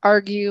lot of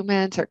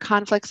arguments or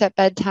conflicts at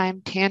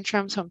bedtime,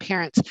 tantrums when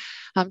parents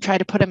try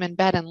to put them in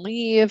bed and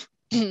leave.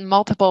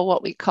 Multiple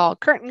what we call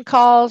curtain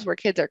calls, where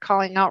kids are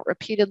calling out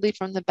repeatedly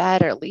from the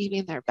bed or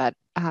leaving their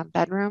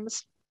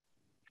bedrooms.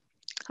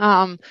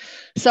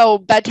 So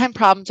bedtime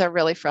problems are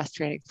really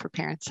frustrating for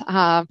parents.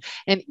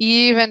 And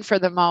even for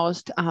the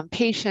most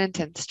patient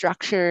and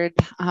structured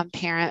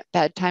parent,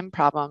 bedtime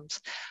problems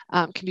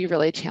can be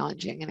really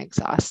challenging and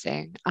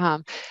exhausting.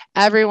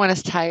 Everyone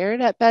is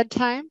tired at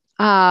bedtime,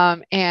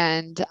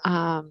 and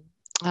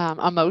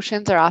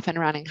emotions are often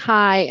running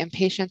high and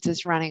patience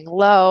is running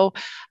low,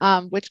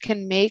 which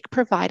can make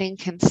providing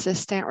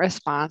consistent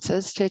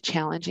responses to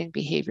challenging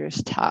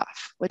behaviors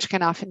tough, which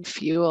can often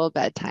fuel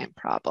bedtime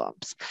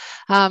problems.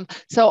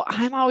 So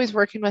I'm always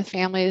working with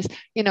families,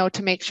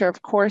 to make sure,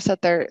 of course,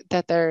 that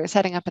they're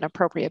setting up an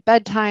appropriate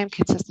bedtime,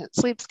 consistent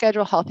sleep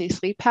schedule, healthy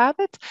sleep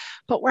habits.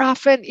 But we're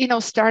often,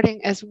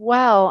 starting as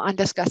well on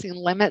discussing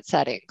limit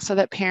setting so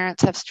that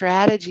parents have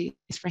strategies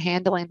for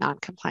handling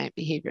non-compliant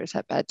behaviors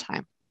at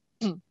bedtime.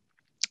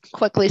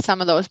 Quickly,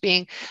 some of those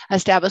being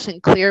establishing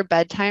clear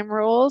bedtime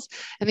rules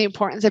and the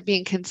importance of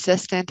being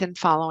consistent and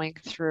following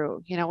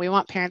through. We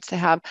want parents to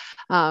have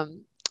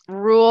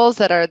rules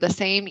that are the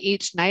same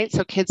each night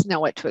so kids know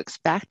what to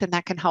expect, and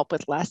that can help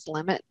with less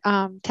limit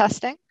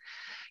testing.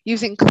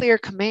 Using clear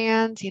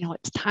commands,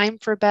 it's time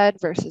for bed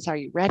versus are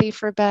you ready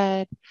for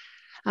bed?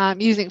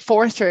 Using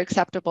forced or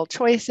acceptable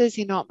choices.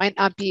 It might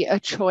not be a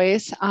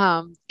choice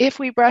if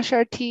we brush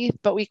our teeth,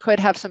 but we could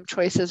have some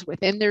choices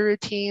within the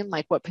routine,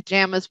 like what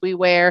pajamas we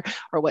wear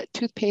or what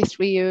toothpaste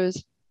we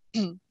use.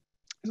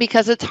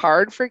 Because it's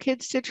hard for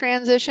kids to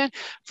transition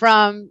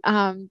from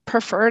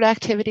preferred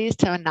activities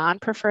to a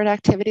non-preferred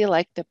activity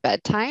like the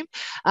bedtime.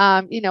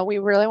 We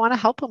really want to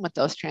help them with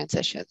those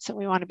transitions. So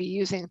we want to be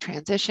using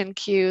transition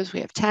cues.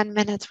 We have 10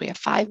 minutes, we have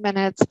 5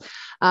 minutes.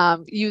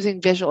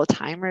 Using visual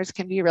timers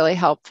can be really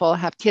helpful.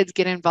 Have kids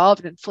get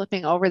involved in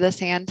flipping over the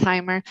sand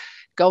timer.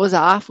 Goes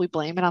off, we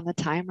blame it on the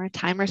timer.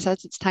 Timer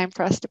says it's time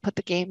for us to put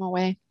the game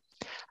away.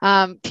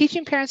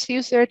 Teaching parents to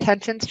use their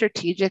attention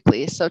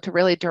strategically, so to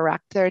really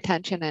direct their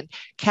attention and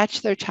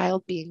catch their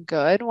child being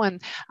good when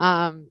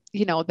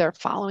they're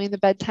following the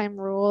bedtime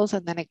rules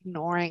and then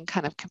ignoring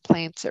kind of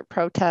complaints or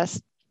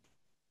protests.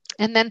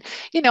 And then,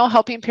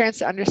 helping parents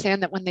to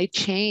understand that when they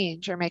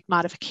change or make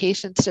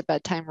modifications to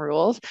bedtime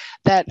rules,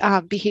 that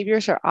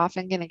behaviors are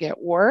often going to get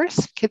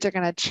worse. Kids are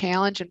going to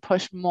challenge and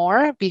push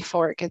more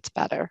before it gets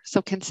better.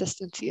 So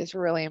consistency is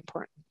really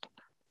important.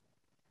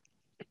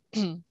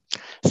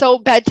 So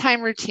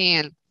bedtime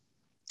routine.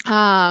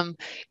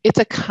 It's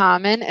a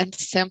common and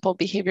simple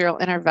behavioral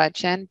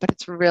intervention, but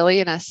it's really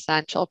an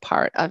essential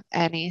part of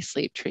any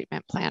sleep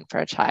treatment plan for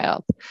a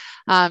child.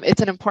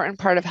 It's an important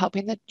part of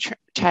helping the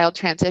child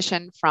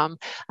transition from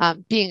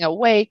being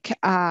awake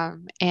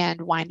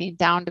and winding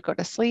down to go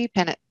to sleep.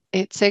 And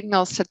it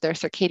signals to their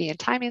circadian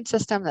timing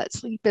system that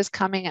sleep is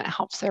coming, and it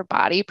helps their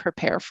body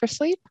prepare for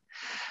sleep.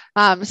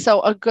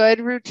 So a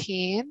good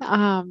routine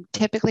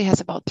typically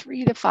has about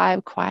 3 to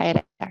 5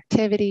 quiet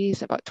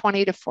activities, about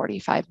 20 to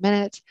 45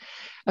 minutes,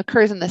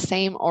 occurs in the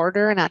same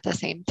order and at the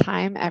same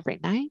time every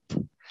night.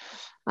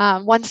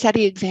 One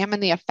study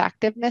examined the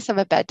effectiveness of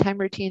a bedtime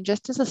routine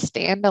just as a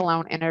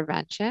standalone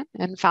intervention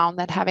and found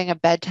that having a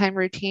bedtime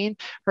routine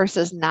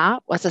versus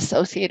not was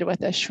associated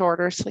with a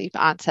shorter sleep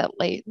onset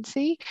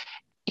latency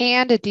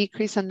and a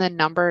decrease in the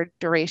number,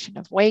 duration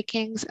of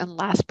wakings, and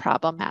less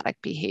problematic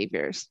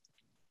behaviors.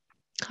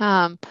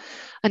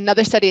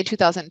 Another study in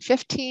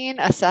 2015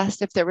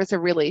 assessed if there was a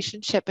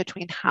relationship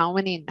between how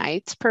many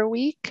nights per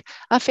week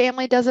a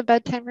family does a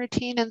bedtime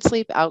routine and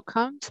sleep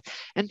outcomes,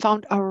 and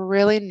found a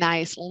really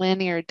nice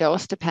linear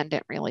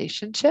dose-dependent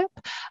relationship,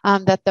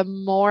 that the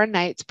more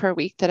nights per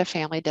week that a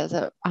family does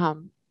a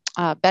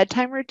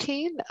bedtime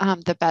routine,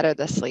 the better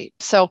the sleep.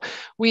 So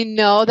we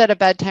know that a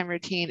bedtime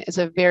routine is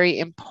a very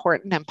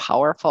important and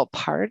powerful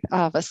part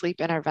of a sleep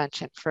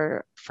intervention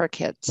for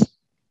kids.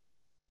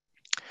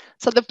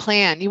 So the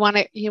plan, you want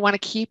to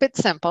keep it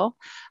simple.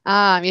 You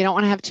don't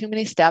want to have too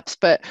many steps,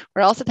 but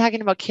we're also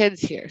talking about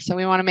kids here, so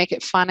we want to make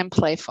it fun and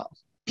playful.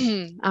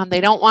 They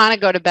don't want to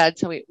go to bed,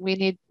 so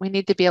we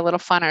need to be a little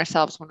fun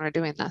ourselves when we're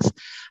doing this.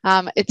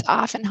 It's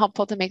often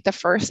helpful to make the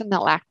first and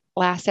the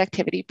last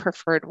activity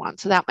preferred one.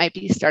 So that might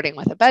be starting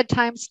with a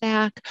bedtime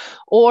snack,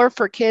 or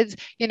for kids,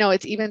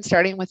 it's even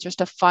starting with just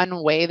a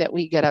fun way that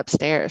we get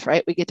upstairs,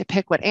 right? We get to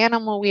pick what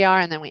animal we are,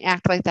 and then we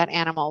act like that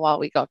animal while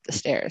we go up the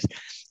stairs.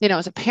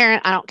 As a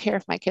parent, I don't care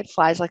if my kid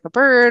flies like a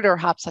bird or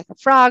hops like a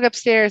frog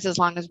upstairs, as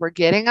long as we're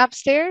getting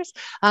upstairs,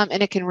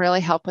 and it can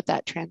really help with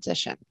that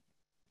transition.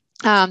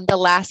 The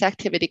last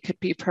activity could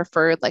be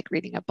preferred, like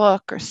reading a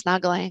book or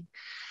snuggling.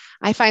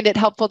 I find it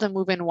helpful to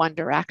move in one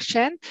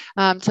direction.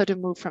 So to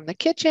move from the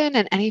kitchen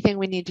and anything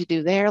we need to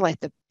do there, like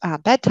the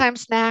bedtime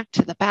snack,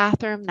 to the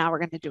bathroom. Now we're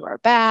going to do our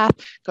bath,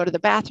 go to the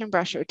bathroom,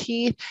 brush our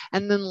teeth,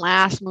 and then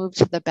last move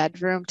to the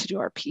bedroom to do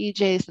our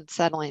PJs and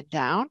settling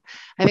down.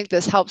 I think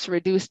this helps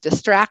reduce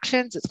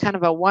distractions. It's kind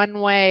of a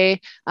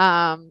one-way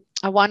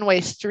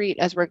street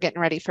as we're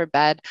getting ready for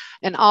bed.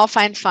 And I'll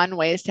find fun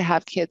ways to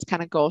have kids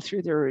kind of go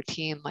through their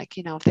routine. Like,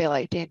 if they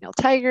like Daniel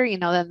Tiger,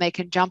 then they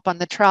can jump on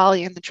the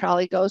trolley, and the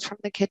trolley goes from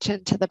the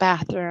kitchen to the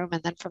bathroom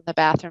and then from the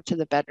bathroom to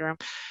the bedroom.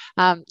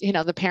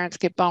 The parents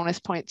get bonus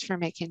points for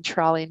making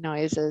trolley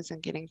noises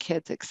and getting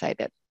kids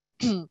excited.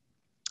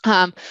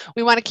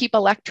 We want to keep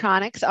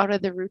electronics out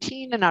of the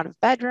routine and out of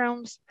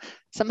bedrooms.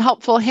 Some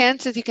helpful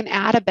hints is you can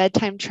add a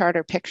bedtime chart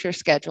or picture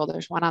schedule.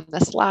 There's one on the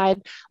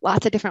slide,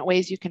 lots of different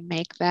ways you can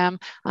make them,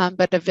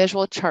 but a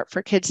visual chart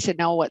for kids to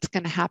know what's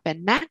going to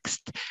happen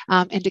next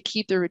and to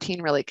keep the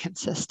routine really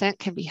consistent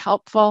can be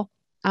helpful.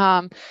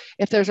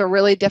 If there's a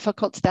really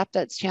difficult step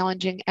that's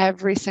challenging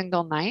every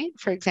single night,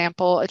 for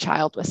example, a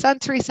child with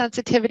sensory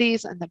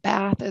sensitivities and the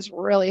bath is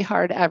really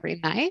hard every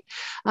night,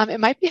 it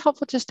might be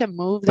helpful just to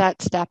move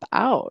that step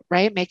out,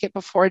 right? Make it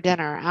before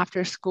dinner,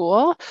 after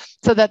school,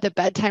 so that the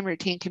bedtime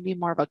routine can be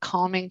more of a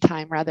calming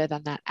time rather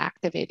than that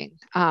activating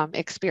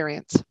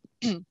experience.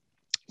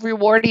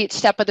 Reward each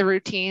step of the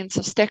routine,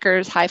 so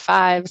stickers, high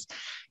fives.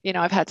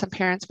 I've had some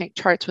parents make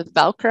charts with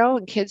Velcro,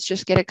 and kids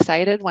just get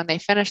excited when they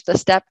finish the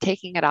step,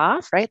 taking it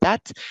off, right?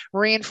 That's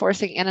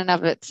reinforcing in and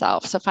of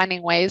itself. So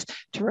finding ways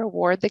to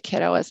reward the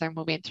kiddo as they're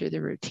moving through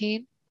the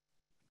routine.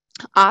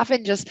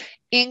 Often just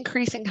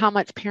increasing how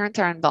much parents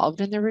are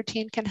involved in the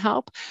routine can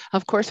help.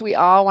 Of course, we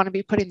all want to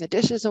be putting the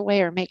dishes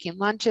away or making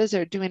lunches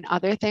or doing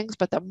other things,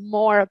 but the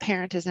more a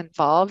parent is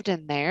involved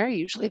in there,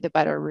 usually the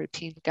better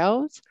routine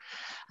goes.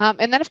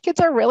 And then if kids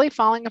are really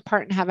falling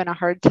apart and having a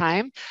hard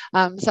time,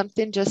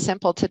 something just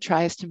simple to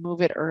try is to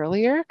move it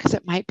earlier, because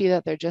it might be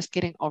that they're just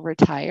getting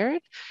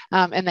overtired,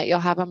 and that you'll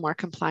have a more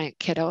compliant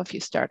kiddo if you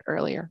start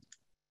earlier.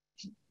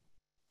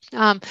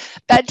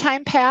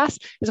 Bedtime pass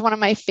is one of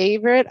my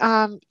favorite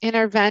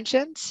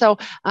interventions. So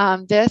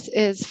this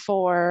is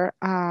for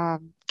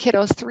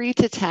kiddos 3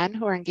 to 10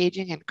 who are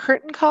engaging in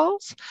curtain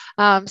calls.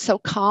 So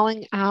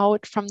calling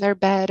out from their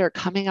bed or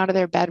coming out of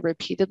their bed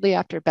repeatedly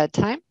after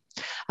bedtime.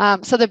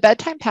 So the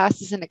bedtime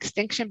pass is an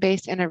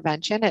extinction-based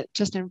intervention. It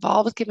just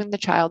involves giving the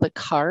child a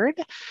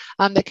card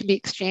that can be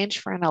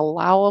exchanged for an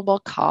allowable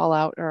call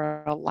out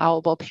or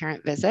allowable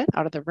parent visit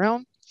out of the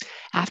room.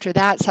 After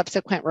that,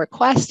 subsequent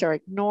requests are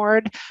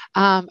ignored.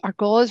 Our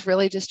goal is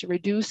really just to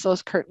reduce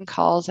those curtain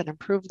calls and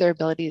improve their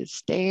ability to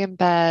stay in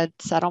bed,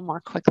 settle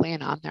more quickly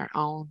and on their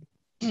own.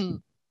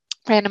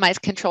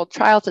 Randomized controlled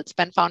trials, it's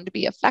been found to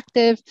be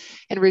effective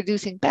in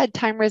reducing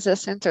bedtime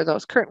resistance or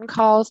those curtain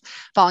calls,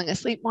 falling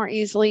asleep more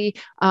easily,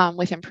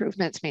 with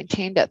improvements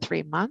maintained at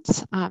 3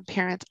 months.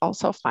 Parents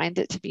also find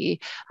it to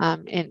be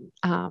an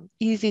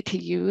easy to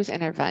use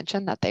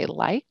intervention that they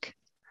like.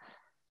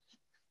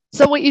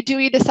 So what you do,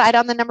 you decide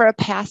on the number of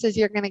passes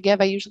you're going to give.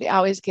 I usually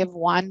always give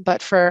one,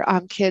 but for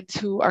kids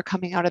who are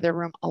coming out of their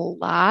room a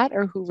lot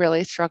or who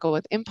really struggle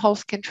with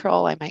impulse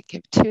control, I might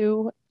give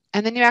 2.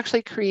 And then you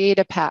actually create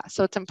a pass.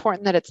 So it's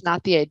important that it's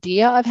not the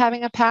idea of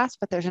having a pass,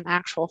 but there's an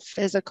actual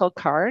physical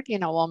card.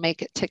 We'll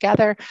make it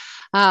together.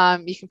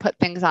 You can put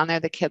things on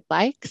there the kid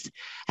likes.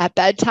 At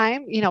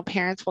bedtime,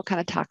 parents will kind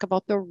of talk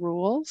about the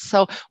rules.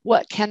 So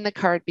what can the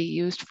card be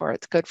used for?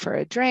 It's good for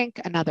a drink,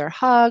 another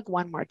hug,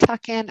 one more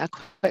tuck in, a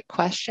quick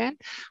question.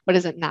 What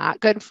is it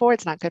not good for?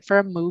 It's not good for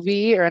a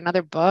movie or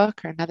another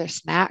book or another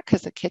snack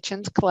because the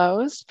kitchen's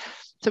closed.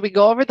 So we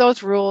go over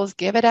those rules,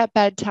 give it at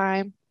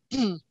bedtime.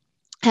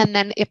 And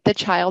then if the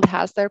child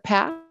has their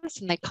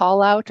pass and they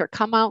call out or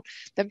come out,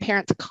 then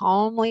parents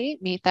calmly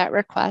meet that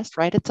request,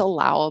 right? It's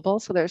allowable,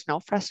 so there's no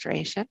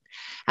frustration.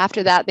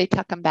 After that, they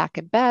tuck them back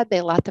in bed.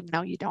 They let them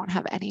know you don't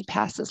have any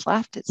passes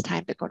left. It's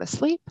time to go to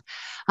sleep.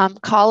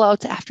 Call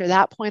outs after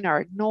that point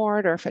are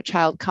ignored, or if a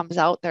child comes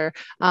out, they're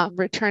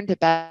returned to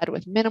bed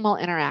with minimal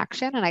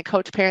interaction. And I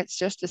coach parents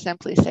just to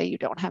simply say, you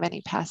don't have any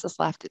passes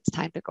left. It's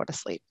time to go to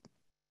sleep.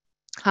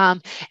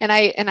 And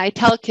I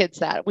tell kids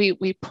that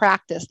we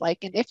practice, and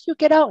if you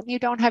get out and you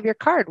don't have your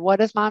card, what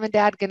is mom and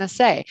dad going to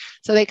say?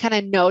 So they kind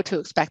of know to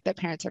expect that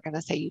parents are going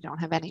to say, you don't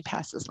have any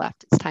passes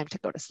left. It's time to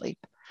go to sleep.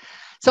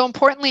 So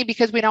importantly,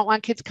 because we don't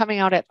want kids coming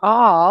out at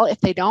all, if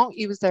they don't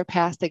use their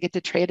pass, they get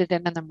to trade it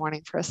in the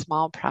morning for a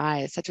small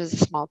prize, such as a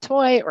small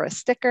toy or a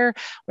sticker,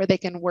 where they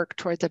can work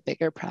towards a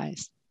bigger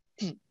prize.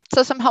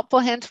 So some helpful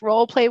hints: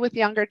 role play with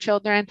younger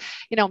children,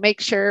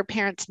 make sure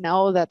parents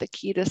know that the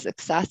key to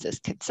success is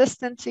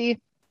consistency.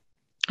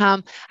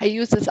 I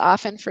use this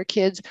often for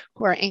kids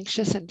who are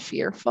anxious and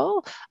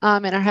fearful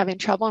and are having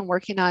trouble and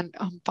working on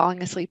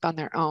falling asleep on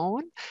their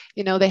own.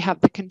 They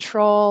have the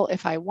control.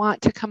 If I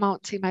want to come out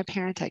and see my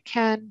parent, I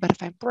can, but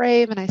if I'm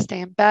brave and I stay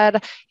in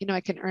bed,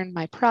 I can earn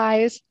my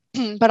prize.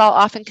 But I'll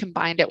often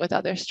combine it with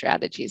other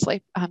strategies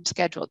like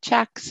scheduled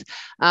checks,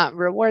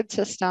 reward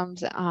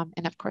systems,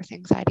 and of course,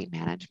 anxiety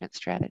management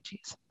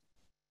strategies.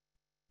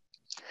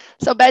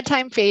 So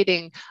bedtime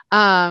fading,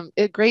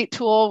 a great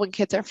tool when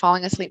kids are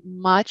falling asleep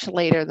much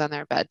later than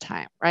their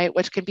bedtime, right?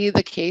 Which can be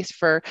the case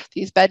for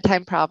these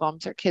bedtime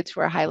problems or kids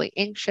who are highly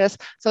anxious.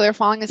 So they're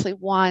falling asleep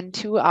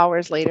 1-2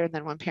 hours later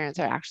than when parents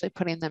are actually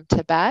putting them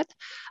to bed.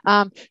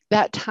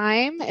 That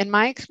time, in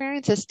my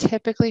experience, is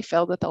typically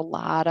filled with a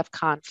lot of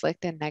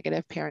conflict and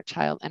negative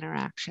parent-child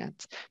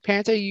interactions.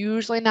 Parents are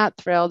usually not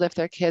thrilled if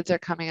their kids are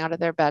coming out of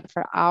their bed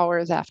for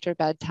hours after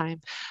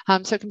bedtime.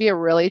 So it can be a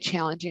really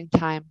challenging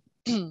time.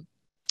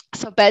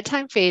 So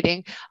bedtime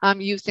fading,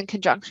 used in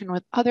conjunction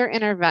with other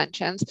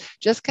interventions,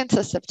 just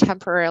consists of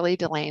temporarily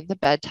delaying the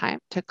bedtime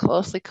to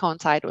closely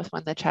coincide with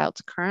when the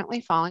child's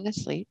currently falling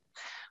asleep,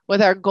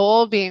 with our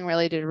goal being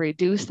really to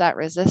reduce that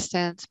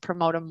resistance,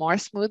 promote a more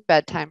smooth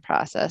bedtime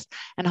process,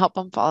 and help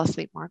them fall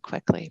asleep more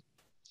quickly.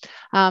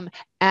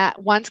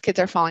 Once kids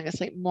are falling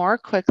asleep more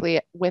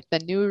quickly with the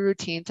new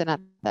routines and at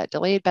that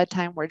delayed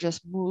bedtime, we're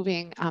just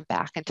moving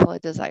back until a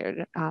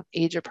desired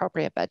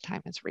age-appropriate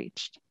bedtime is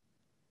reached.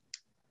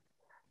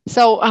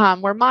 So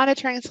we're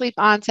monitoring sleep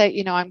onset.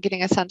 I'm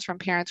getting a sense from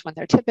parents when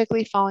they're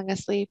typically falling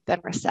asleep.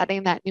 Then we're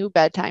setting that new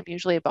bedtime,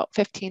 usually about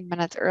 15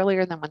 minutes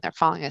earlier than when they're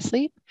falling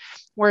asleep.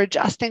 We're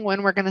adjusting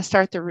when we're going to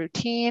start the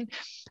routine.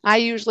 I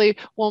usually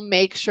will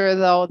make sure,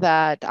 though,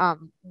 that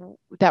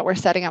that we're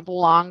setting up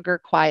longer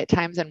quiet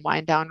times and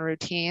wind down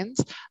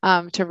routines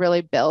to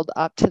really build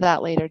up to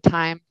that later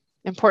time.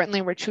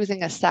 Importantly, we're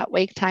choosing a set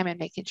wake time and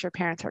making sure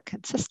parents are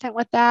consistent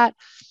with that.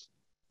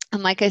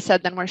 And like I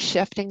said, then we're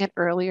shifting it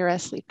earlier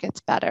as sleep gets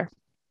better.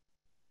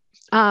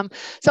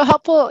 So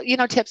helpful,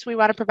 tips, we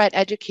want to provide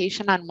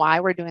education on why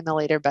we're doing the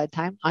later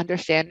bedtime.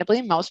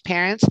 Understandably, most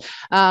parents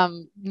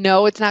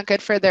know it's not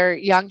good for their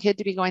young kid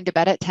to be going to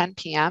bed at 10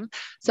 p.m.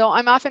 So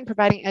I'm often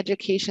providing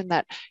education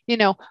that,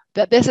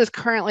 that this is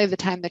currently the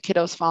time the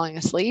kiddo's falling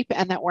asleep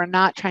and that we're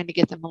not trying to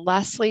get them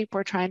less sleep.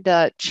 We're trying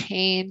to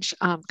change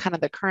kind of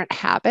the current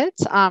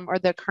habits or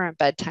the current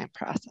bedtime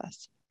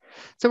process.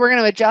 So we're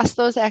going to adjust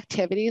those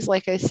activities.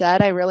 Like I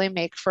said, I really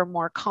make for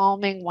more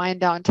calming wind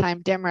down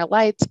time, dimmer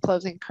lights,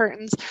 closing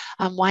curtains,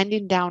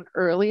 winding down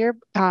earlier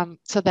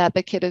so that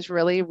the kid is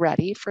really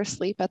ready for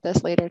sleep at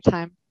this later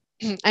time.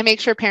 I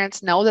make sure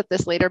parents know that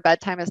this later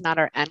bedtime is not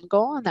our end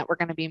goal and that we're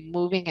going to be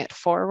moving it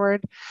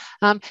forward.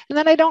 And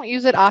then I don't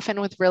use it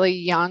often with really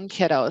young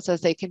kiddos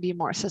as they can be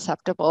more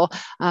susceptible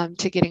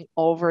to getting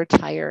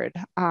overtired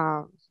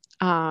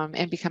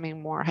and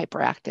becoming more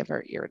hyperactive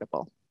or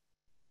irritable.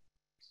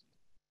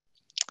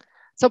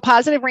 So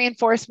positive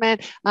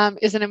reinforcement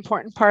is an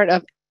important part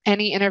of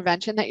any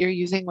intervention that you're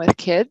using with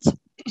kids.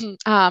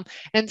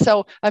 And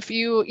so a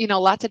few,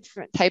 lots of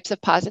different types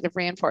of positive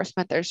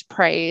reinforcement. There's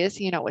praise,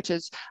 which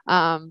is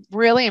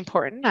really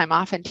important. I'm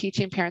often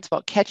teaching parents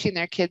about catching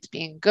their kids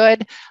being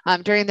good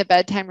during the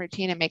bedtime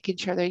routine and making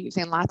sure they're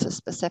using lots of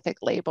specific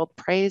labeled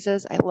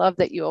praises. I love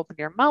that you opened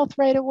your mouth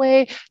right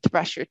away to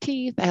brush your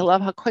teeth. I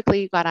love how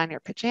quickly you got on your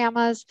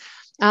pajamas.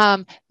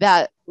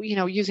 That,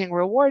 using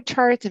reward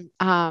charts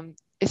and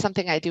is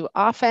something I do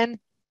often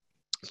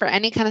for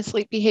any kind of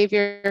sleep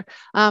behavior.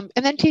 And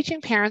then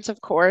teaching parents, of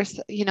course,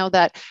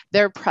 that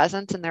their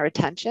presence and their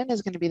attention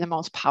is going to be the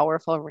most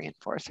powerful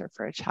reinforcer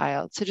for a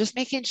child. So just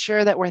making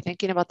sure that we're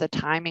thinking about the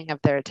timing of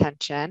their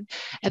attention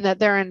and that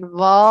they're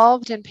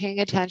involved in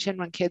paying attention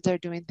when kids are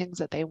doing things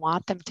that they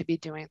want them to be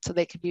doing so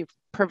they can be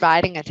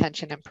providing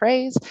attention and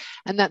praise,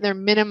 and that they're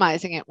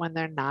minimizing it when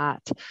they're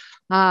not.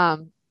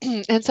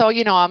 And so,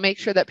 I'll make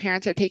sure that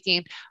parents are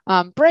taking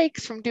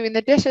breaks from doing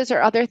the dishes or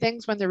other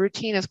things when the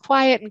routine is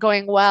quiet and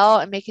going well,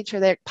 and making sure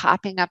they're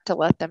popping up to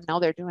let them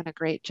know they're doing a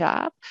great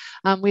job.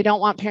 We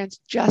don't want parents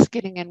just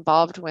getting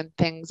involved when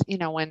things,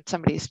 when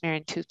somebody's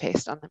smearing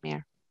toothpaste on the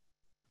mirror.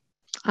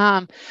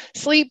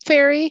 Sleep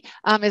Fairy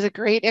is a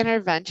great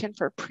intervention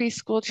for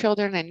preschool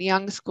children and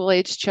young school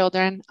age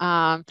children.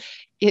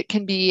 It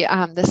can be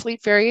the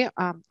Sleep Fairy,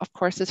 of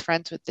course, is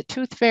friends with the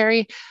Tooth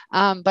Fairy,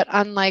 but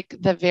unlike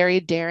the very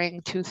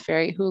daring Tooth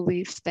Fairy who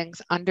leaves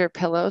things under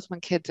pillows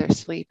when kids are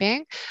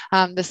sleeping,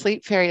 the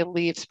Sleep Fairy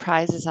leaves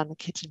prizes on the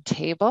kitchen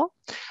table.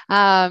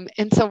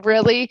 And so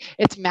really,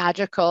 it's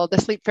magical.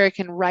 The Sleep Fairy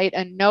can write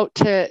a note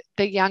to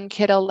the young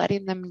kiddo,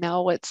 letting them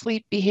know what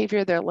sleep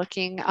behavior they're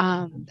looking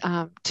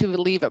to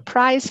leave a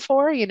prize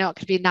for. It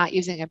could be not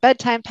using a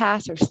bedtime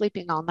pass or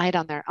sleeping all night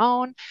on their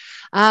own.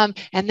 And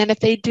then if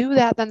they do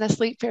that, then the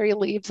Sleep Fairy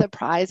leaves a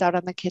prize out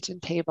on the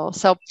kitchen table.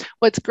 So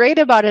what's great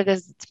about it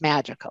is it's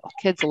magical.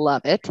 Kids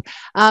love it.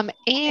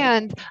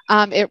 And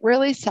it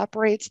really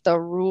separates the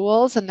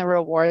rules and the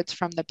rewards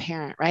from the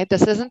parent, right?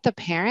 This isn't the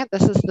parent,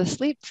 this is the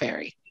Sleep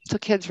Fairy. So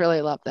kids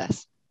really love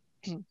this.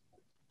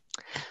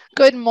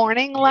 Good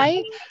morning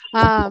light.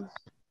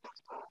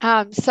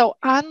 So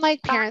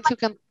unlike parents who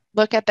can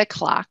look at the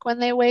clock when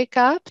they wake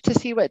up to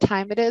see what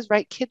time it is,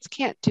 right? Kids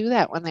can't do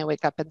that when they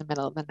wake up in the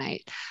middle of the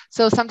night.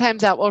 So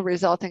sometimes that will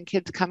result in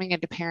kids coming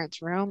into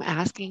parents' room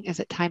asking, is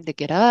it time to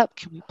get up?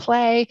 Can we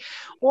play?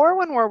 Or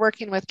when we're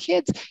working with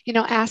kids,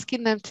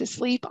 asking them to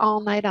sleep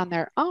all night on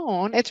their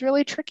own, it's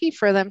really tricky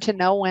for them to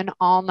know when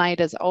all night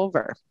is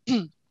over.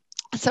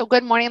 So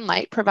good morning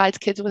light provides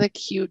kids with a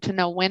cue to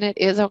know when it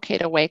is okay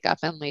to wake up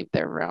and leave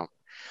their room.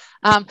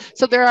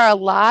 So there are a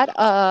lot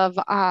of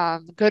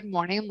good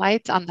morning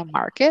lights on the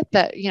market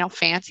that,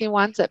 fancy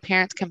ones that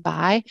parents can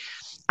buy.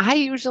 I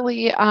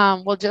usually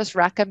will just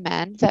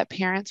recommend that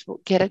parents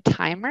will get a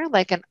timer,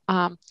 like an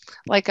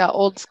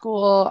old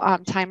school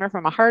timer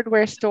from a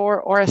hardware store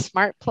or a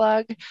smart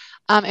plug,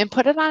 and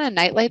put it on a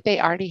nightlight they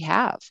already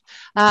have.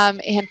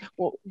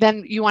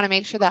 Then you want to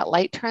make sure that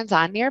light turns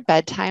on near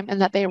bedtime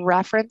and that they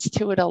reference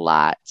to it a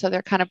lot. So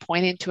they're kind of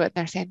pointing to it and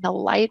they're saying, the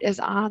light is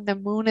on, the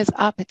moon is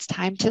up, it's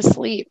time to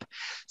sleep.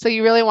 So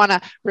you really want to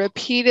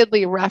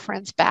repeatedly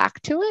reference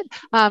back to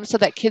it so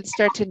that kids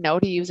start to know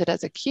to use it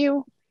as a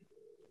cue.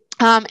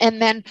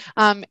 And then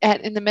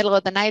in the middle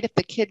of the night, if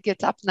the kid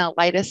gets up and the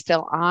light is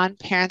still on,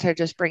 parents are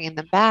just bringing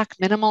them back,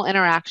 minimal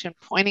interaction,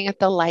 pointing at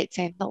the light,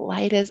 saying the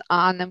light is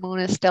on, the moon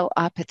is still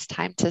up, it's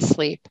time to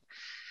sleep.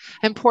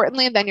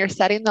 Importantly, then you're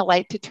setting the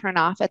light to turn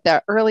off at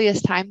the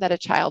earliest time that a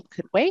child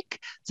could wake.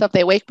 So if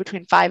they wake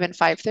between 5 and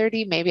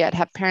 5:30, maybe I'd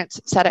have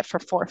parents set it for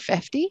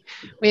 4:50.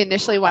 We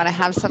initially want to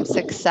have some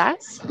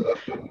success.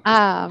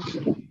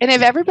 And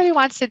if everybody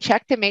wants to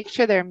check to make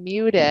sure they're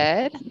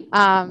muted,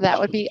 that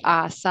would be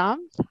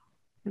awesome.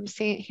 I'm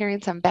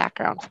hearing some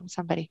background from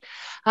somebody.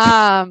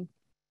 And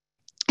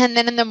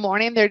then in the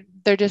morning,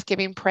 they're just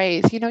giving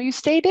praise. You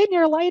stayed in,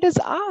 your light is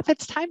off.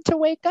 It's time to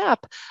wake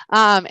up,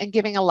 and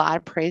giving a lot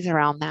of praise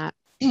around that.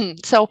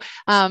 So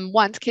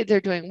once kids are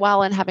doing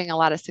well and having a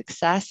lot of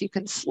success, you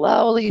can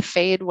slowly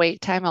fade wake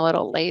time a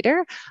little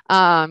later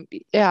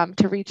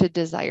to reach a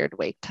desired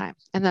wake time.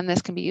 And then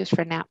this can be used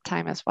for nap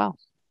time as well.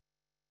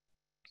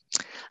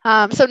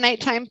 So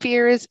nighttime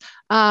fears,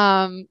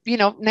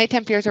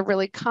 nighttime fears are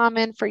really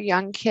common for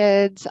young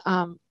kids,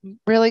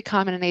 really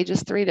common in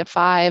ages 3 to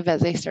 5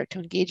 as they start to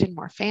engage in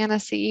more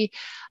fantasy.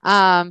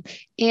 So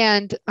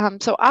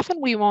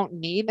often we won't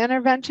need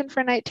intervention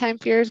for nighttime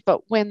fears,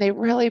 but when they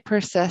really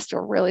persist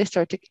or really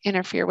start to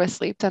interfere with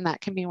sleep, then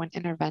that can be when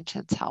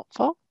intervention is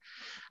helpful.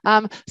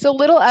 So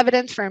little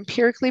evidence for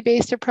empirically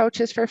based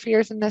approaches for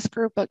fears in this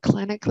group, but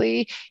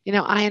clinically,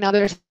 I and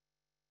others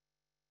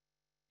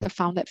have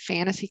found that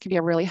fantasy can be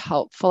a really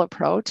helpful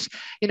approach,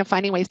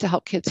 finding ways to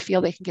help kids feel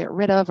they can get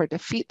rid of or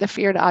defeat the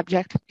feared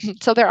object.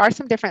 So there are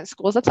some different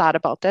schools of thought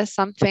about this.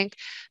 Some think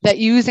that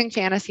using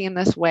fantasy in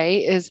this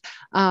way is,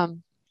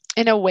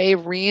 in a way,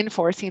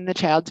 reinforcing the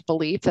child's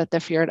belief that the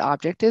feared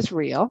object is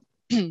real.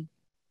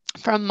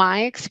 From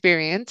my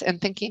experience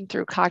and thinking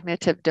through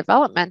cognitive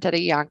development at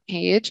a young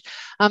age,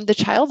 the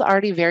child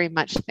already very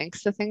much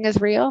thinks the thing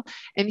is real,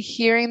 and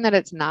hearing that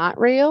it's not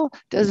real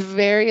does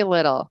very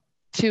little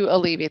to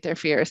alleviate their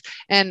fears.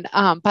 And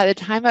by the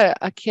time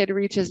a kid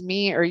reaches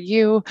me or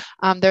you,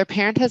 their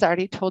parent has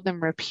already told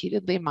them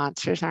repeatedly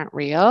monsters aren't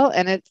real,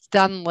 and it's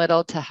done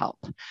little to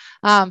help.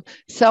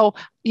 So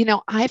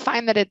I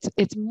find that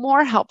it's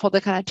more helpful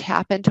to kind of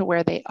tap into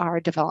where they are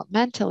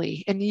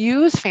developmentally and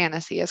use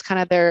fantasy as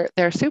kind of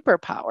their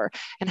superpower.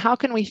 And how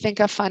can we think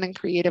of fun and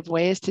creative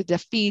ways to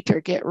defeat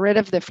or get rid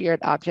of the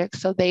feared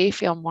objects so they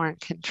feel more in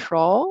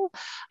control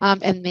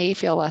and they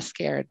feel less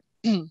scared?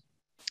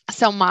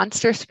 So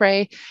monster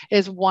spray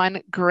is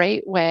one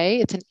great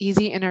way. It's an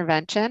easy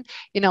intervention,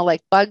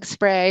 like bug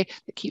spray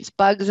that keeps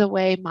bugs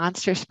away.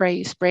 Monster spray,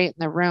 you spray it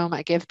in the room.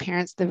 I give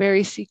parents the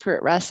very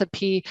secret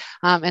recipe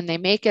and they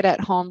make it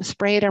at home,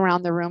 spray it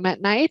around the room at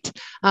night,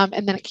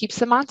 and then it keeps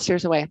the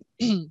monsters away.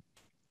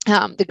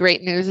 The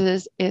great news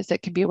is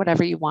it can be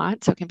whatever you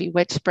want. So it can be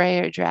witch spray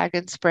or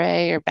dragon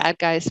spray or bad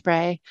guy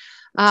spray.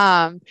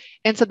 And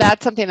so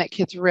that's something that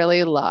kids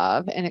really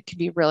love, and it can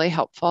be really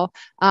helpful.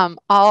 I'll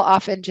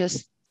often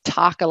just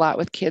talk a lot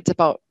with kids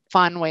about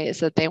fun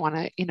ways that they want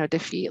to,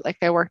 defeat. Like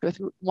I worked with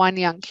one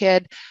young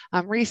kid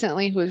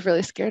recently who was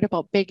really scared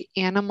about big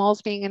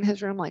animals being in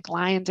his room, like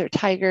lions or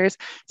tigers.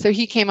 So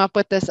he came up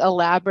with this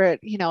elaborate,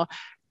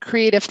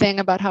 creative thing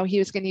about how he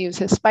was going to use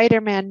his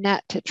Spider-Man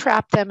net to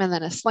trap them and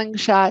then a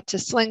slingshot to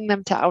sling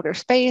them to outer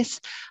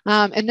space.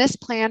 And this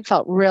plan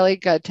felt really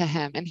good to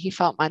him, and he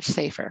felt much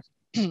safer.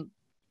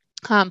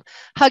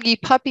 Huggy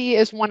Puppy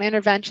is one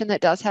intervention that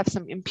does have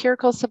some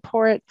empirical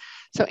support.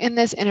 So in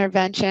this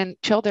intervention,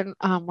 children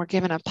were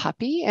given a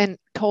puppy and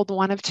told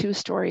one of two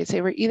stories.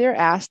 They were either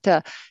asked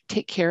to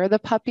take care of the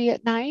puppy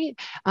at night,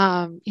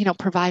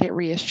 provide it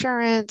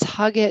reassurance,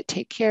 hug it,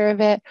 take care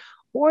of it,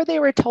 or they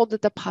were told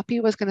that the puppy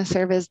was going to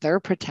serve as their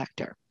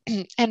protector.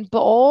 And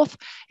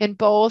in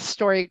both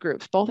story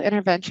groups, both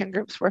intervention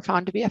groups were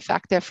found to be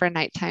effective for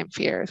nighttime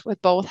fears, with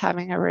both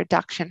having a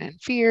reduction in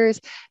fears,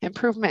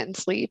 improvement in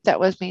sleep that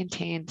was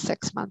maintained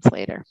 6 months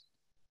later.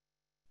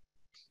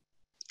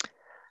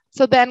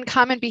 So then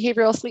common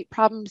behavioral sleep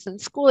problems in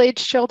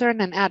school-age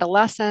children and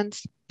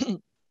adolescents.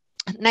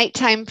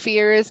 Nighttime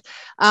fears,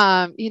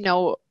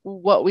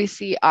 what we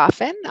see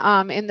often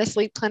in the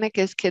sleep clinic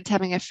is kids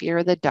having a fear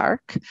of the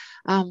dark.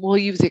 We'll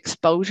use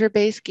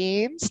exposure-based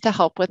games to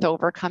help with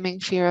overcoming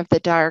fear of the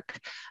dark.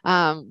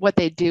 What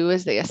they do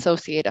is they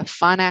associate a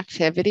fun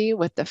activity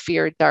with the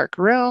feared dark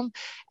room,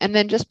 and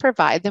then just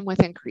provide them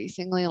with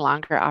increasingly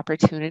longer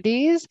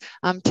opportunities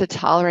to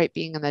tolerate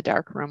being in the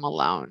dark room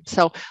alone.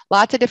 So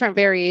lots of different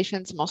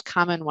variations. The most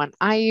common one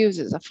I use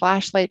is a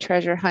flashlight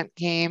treasure hunt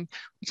game,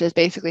 which is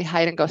basically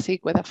hide and go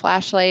seek with a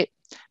flashlight.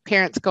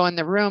 Parents go in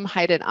the room,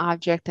 hide an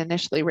object,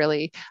 initially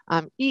really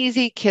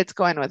easy. Kids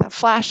go in with a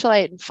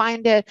flashlight and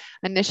find it.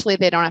 Initially,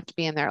 they don't have to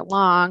be in there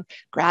long.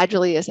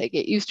 Gradually, as they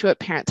get used to it,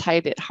 parents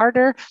hide it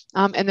harder,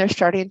 and they're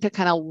starting to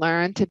kind of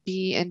learn to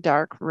be in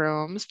dark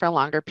rooms for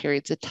longer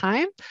periods of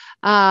time,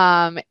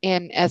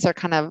 and as they're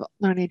kind of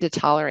learning to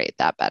tolerate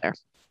that better.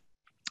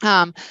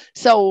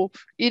 So,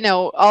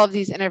 all of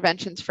these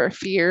interventions for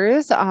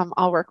fears,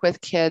 I'll work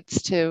with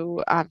kids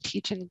to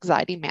teach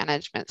anxiety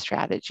management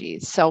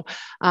strategies. So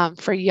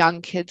for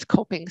young kids,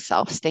 coping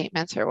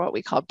self-statements are what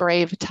we call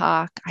brave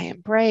talk. I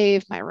am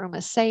brave, my room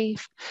is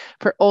safe.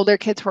 For older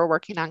kids, we're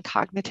working on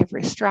cognitive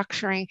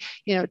restructuring,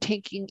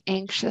 taking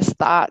anxious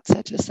thoughts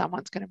such as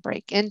someone's going to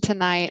break in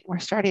tonight. We're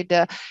starting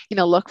to,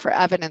 look for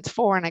evidence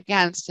for and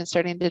against, and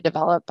starting to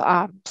develop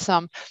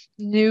some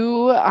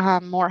new,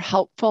 more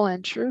helpful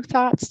and true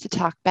thoughts to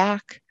talk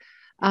back.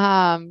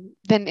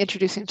 Then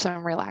introducing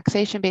some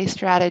relaxation-based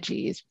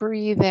strategies,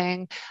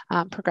 breathing,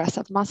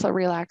 progressive muscle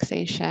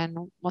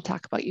relaxation. We'll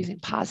talk about using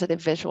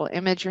positive visual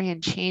imagery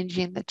and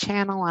changing the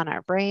channel on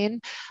our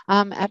brain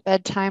at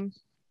bedtime.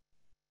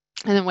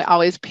 And then we're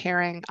always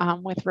pairing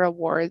with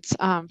rewards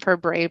for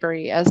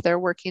bravery as they're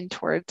working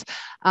towards,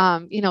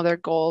 their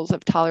goals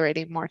of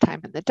tolerating more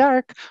time in the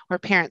dark or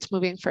parents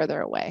moving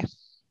further away.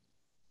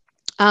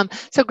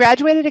 So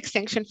graduated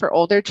extinction for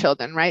older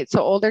children, right?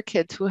 So older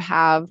kids who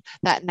have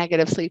that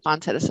negative sleep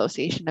onset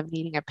association of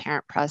needing a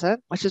parent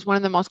present, which is one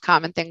of the most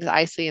common things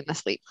I see in the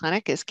sleep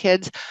clinic, is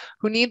kids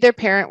who need their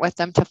parent with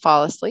them to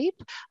fall asleep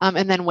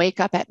and then wake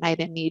up at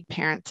night and need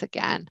parents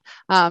again.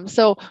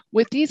 So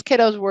with these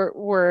kiddos,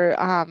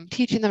 we're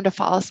teaching them to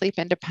fall asleep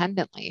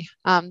independently.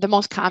 The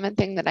most common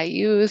thing that I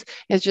use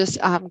is just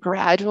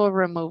gradual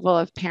removal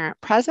of parent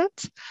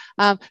presence.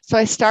 So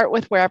I start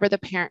with wherever the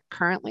parent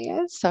currently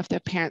is. So if the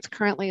parent's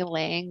currently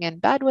laying in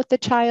bed with the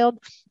child,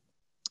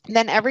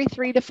 then every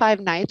 3 to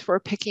 5 nights, we're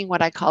picking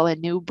what I call a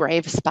new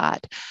brave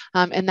spot.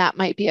 And that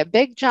might be a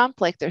big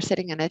jump, like they're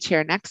sitting in a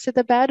chair next to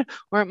the bed,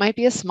 or it might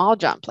be a small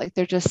jump, like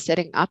they're just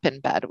sitting up in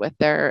bed with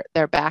their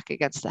back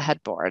against the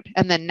headboard.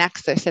 And then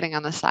next, they're sitting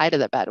on the side of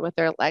the bed with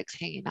their legs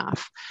hanging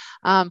off.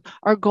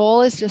 Our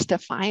goal is just to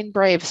find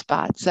brave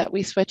spots that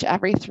we switch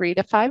every 3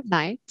 to 5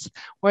 nights,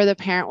 where the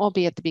parent will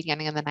be at the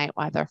beginning of the night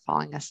while they're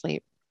falling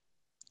asleep.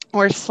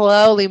 We're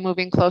slowly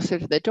moving closer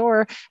to the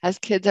door as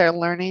kids are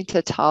learning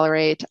to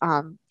tolerate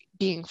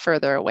being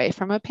further away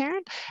from a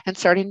parent and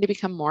starting to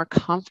become more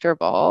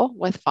comfortable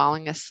with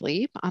falling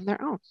asleep on their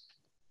own.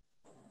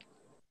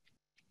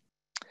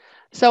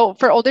 So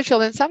for older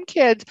children, some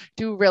kids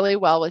do really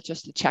well with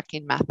just a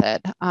checking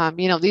method.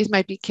 These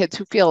might be kids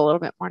who feel a little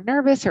bit more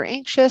nervous or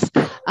anxious,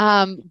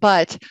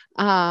 but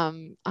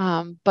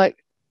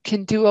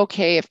can do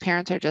okay if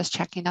parents are just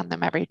checking on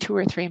them every 2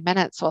 or 3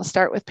 minutes. So I'll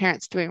start with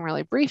parents doing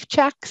really brief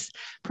checks,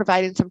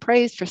 providing some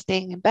praise for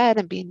staying in bed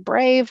and being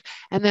brave,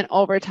 and then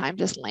over time,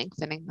 just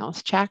lengthening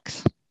those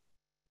checks.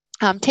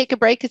 Take a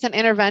break is an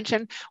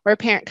intervention where a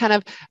parent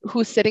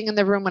who's sitting in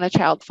the room when a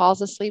child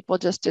falls asleep will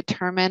just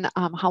determine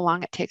how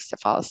long it takes to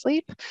fall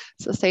asleep.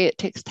 So say it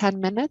takes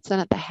 10 minutes, and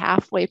at the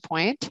halfway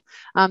point,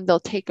 they'll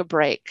take a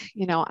break.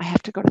 I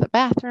have to go to the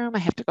bathroom. I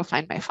have to go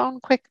find my phone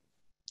quick.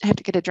 I have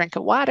to get a drink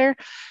of water.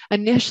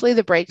 Initially,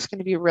 the break's going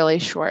to be really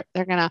short.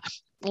 They're going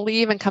to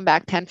leave and come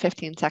back 10,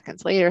 15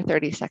 seconds later,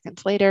 30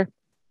 seconds later.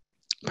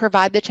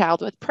 Provide the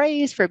child with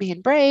praise for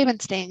being brave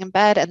and staying in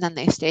bed, and then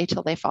they stay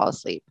till they fall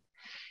asleep.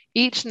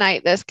 Each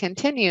night, this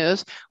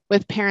continues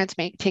with parents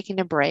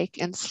taking a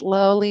break and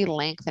slowly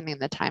lengthening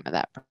the time of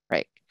that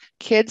break.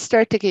 Kids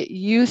start to get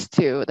used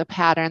to the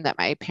pattern that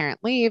my parent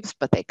leaves,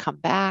 but they come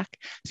back,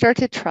 start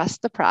to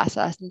trust the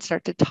process and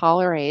start to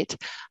tolerate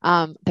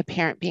the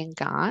parent being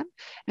gone.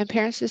 And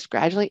parents just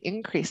gradually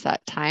increase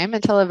that time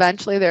until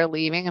eventually they're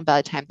leaving. And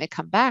by the time they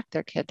come back,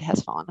 their kid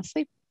has fallen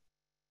asleep.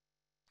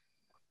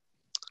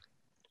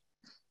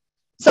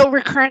 So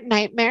recurrent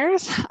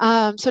nightmares.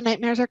 So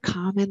nightmares are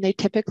common. They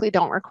typically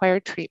don't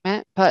require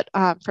treatment, but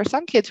for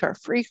some kids who are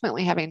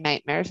frequently having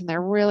nightmares and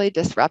they're really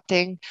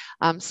disrupting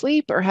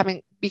sleep or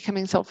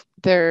becoming so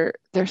they're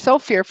so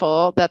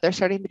fearful that they're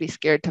starting to be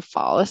scared to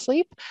fall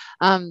asleep,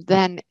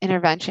 then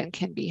intervention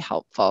can be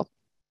helpful.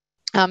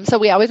 So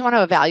we always want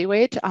to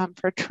evaluate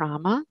for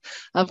trauma,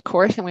 of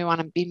course, and we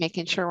want to be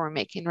making sure we're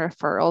making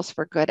referrals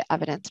for good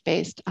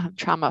evidence-based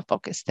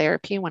trauma-focused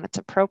therapy when it's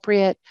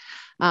appropriate.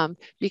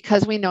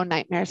 Because we know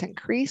nightmares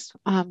increase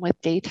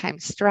with daytime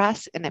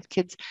stress, and if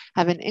kids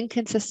have an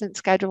inconsistent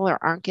schedule or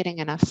aren't getting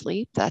enough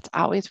sleep, that's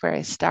always where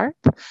I start.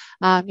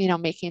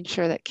 Making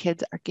sure that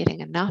kids are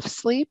getting enough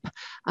sleep,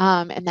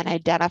 and then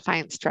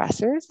identifying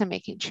stressors and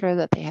making sure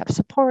that they have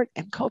support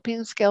and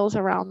coping skills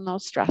around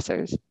those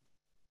stressors.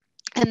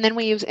 And then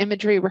we use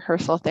imagery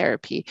rehearsal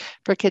therapy.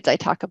 For kids, I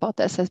talk about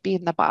this as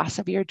being the boss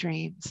of your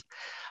dreams.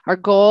 Our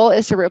goal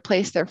is to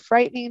replace their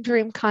frightening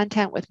dream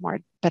content with more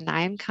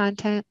benign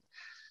content.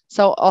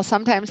 So I'll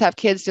sometimes have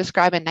kids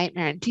describe a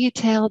nightmare in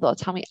detail. They'll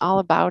tell me all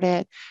about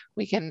it.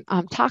 We can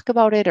talk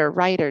about it or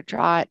write or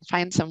draw it,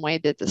 find some way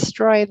to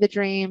destroy the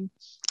dream,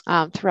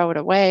 throw it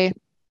away.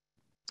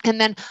 And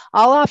then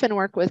I'll often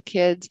work with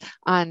kids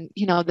on,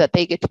 that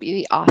they get to be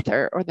the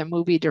author or the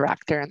movie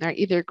director, and they're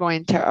either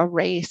going to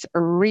erase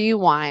or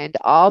rewind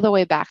all the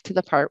way back to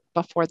the part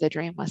before the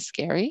dream was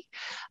scary.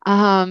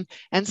 And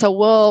so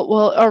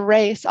we'll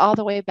erase all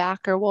the way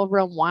back, or we'll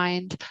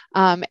rewind,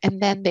 and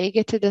then they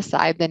get to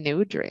decide the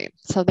new dream.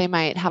 So they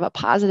might have a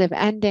positive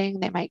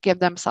ending. They might give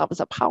themselves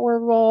a power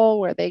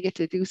role where they get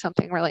to do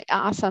something really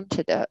awesome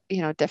to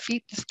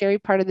defeat the scary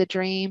part of the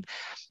dream.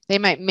 They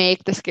might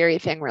make the scary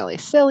thing really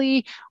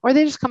silly, or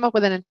they just come up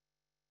with an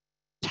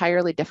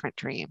entirely different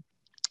dream.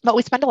 But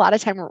we spend a lot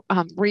of time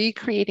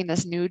recreating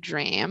this new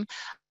dream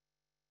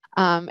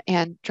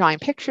and drawing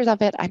pictures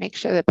of it. I make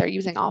sure that they're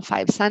using all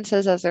 5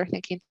 senses as they're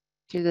thinking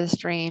through this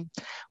dream.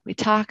 We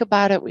talk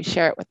about it. We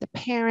share it with the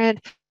parent.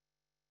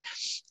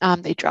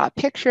 They draw a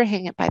picture,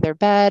 hang it by their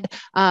bed,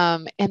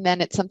 and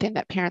then it's something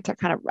that parents are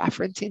kind of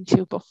referencing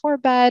to before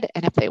bed.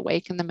 And if they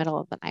wake in the middle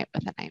of the night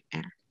with a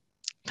nightmare,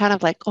 kind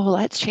of like, oh,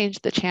 let's change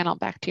the channel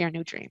back to your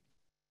new dream.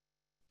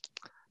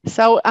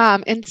 So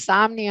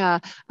insomnia,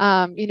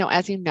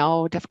 as you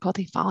know,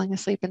 difficulty falling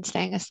asleep and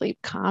staying asleep,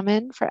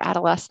 common for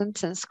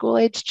adolescents and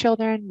school-age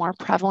children, more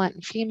prevalent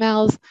in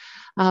females.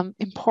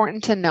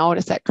 Important to note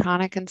is that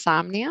chronic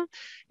insomnia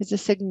is a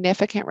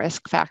significant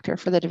risk factor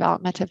for the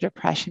development of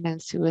depression and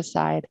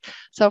suicide.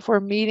 So if we're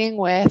meeting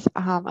with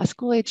a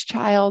school-age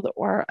child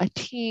or a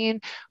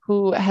teen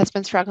who has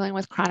been struggling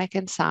with chronic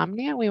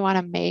insomnia, we want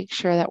to make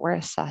sure that we're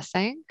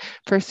assessing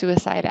for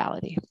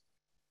suicidality.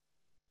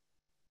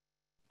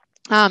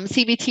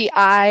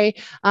 CBTI,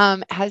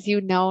 as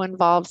you know,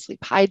 involves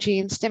sleep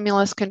hygiene,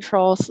 stimulus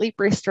control, sleep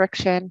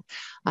restriction,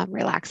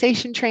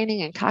 relaxation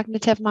training, and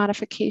cognitive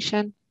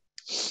modification.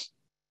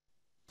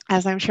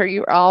 As I'm sure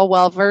you're all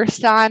well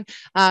versed on,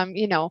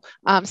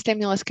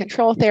 stimulus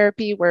control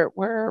therapy,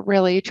 we're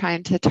really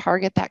trying to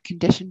target that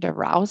conditioned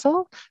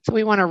arousal. So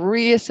we want to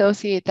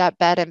reassociate that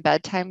bed and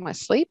bedtime with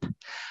sleep.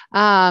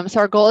 So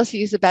our goal is to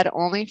use the bed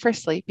only for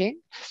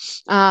sleeping,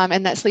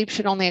 and that sleep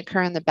should only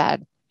occur in the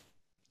bed.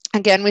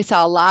 Again, we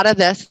saw a lot of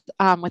this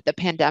with the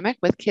pandemic,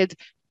 with kids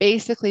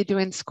basically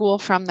doing school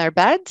from their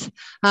beds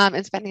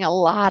and spending a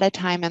lot of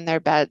time in their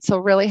beds. So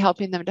really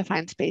helping them to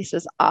find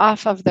spaces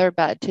off of their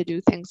bed to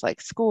do things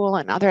like school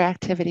and other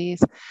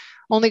activities.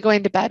 Only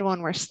going to bed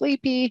when we're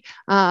sleepy,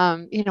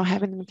 having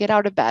them get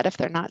out of bed if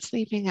they're not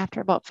sleeping after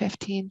about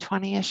 15,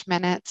 20-ish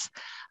minutes.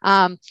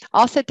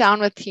 I'll sit down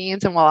with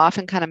teens and we'll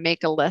often kind of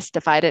make a list,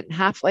 divide it in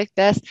half like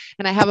this,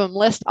 and I have them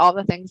list all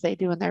the things they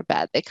do in their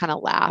bed. They kind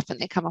of laugh and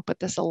they come up with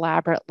this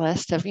elaborate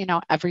list of,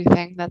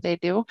 everything that they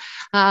do.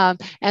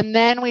 And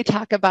then we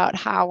talk about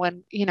how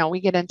when,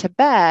 we get into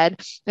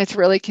bed, it's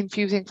really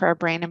confusing for our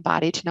brain and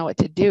body to know what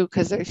to do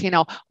because there's,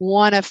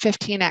 one of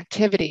 15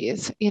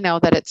 activities,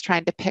 that it's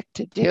trying to pick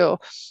to do.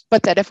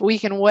 But that if we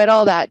can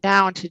whittle that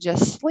down to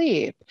just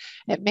sleep,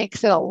 it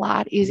makes it a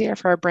lot easier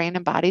for our brain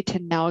and body to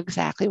know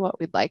exactly what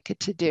we'd like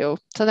it to do.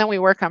 So then we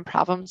work on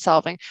problem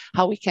solving,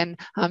 how we can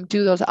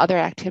do those other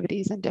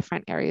activities in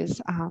different areas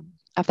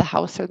of the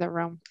house or the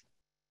room.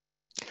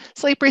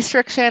 Sleep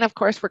restriction, of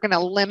course, we're going to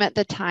limit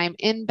the time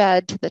in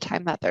bed to the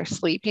time that they're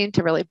sleeping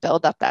to really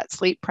build up that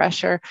sleep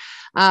pressure.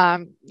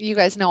 You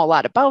guys know a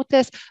lot about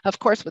this. Of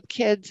course, with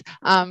kids,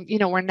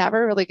 we're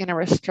never really going to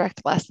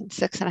restrict less than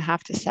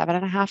 6.5 to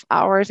 7.5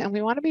 hours. And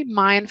we want to be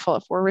mindful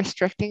if we're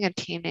restricting a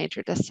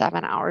teenager to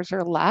 7 hours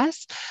or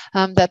less,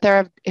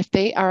 if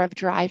they are of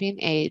driving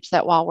age,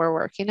 that while we're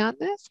working on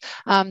this,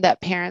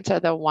 that parents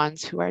are the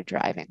ones who are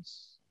driving.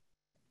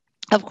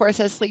 Of course,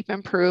 as sleep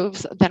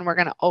improves, then we're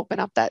going to open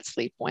up that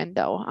sleep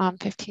window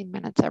 15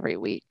 minutes every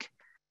week.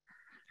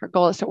 Our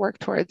goal is to work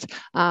towards,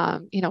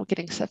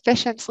 getting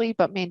sufficient sleep,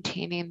 but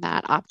maintaining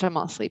that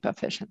optimal sleep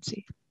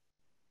efficiency.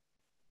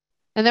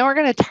 And then we're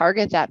going to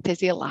target that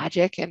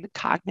physiologic and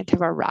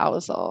cognitive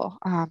arousal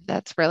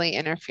that's really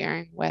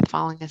interfering with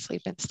falling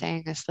asleep and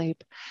staying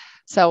asleep.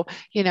 So,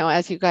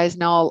 as you guys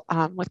know,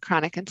 with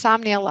chronic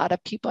insomnia, a lot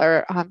of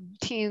people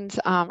teens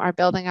are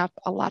building up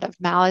a lot of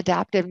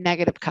maladaptive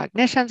negative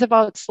cognitions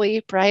about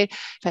sleep, right?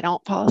 If I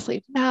don't fall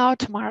asleep now,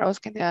 tomorrow's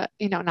going to,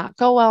 not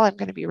go well. I'm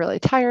going to be really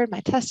tired.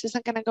 My test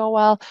isn't going to go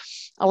well.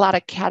 A lot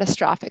of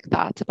catastrophic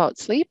thoughts about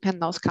sleep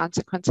and those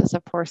consequences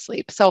of poor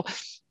sleep. So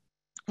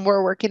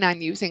we're working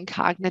on using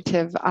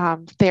cognitive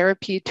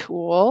therapy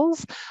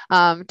tools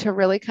to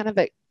really kind of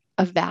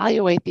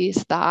evaluate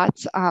these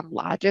thoughts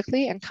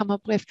logically and come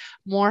up with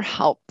more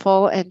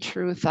helpful and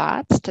true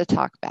thoughts to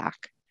talk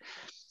back.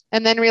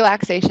 And then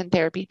relaxation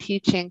therapy,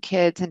 teaching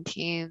kids and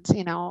teens,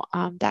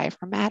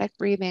 diaphragmatic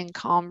breathing,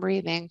 calm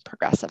breathing,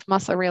 progressive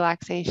muscle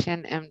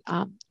relaxation, and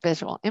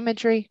visual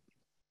imagery.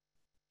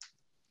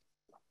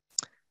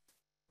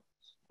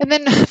 And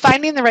then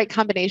finding the right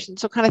combination.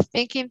 So kind of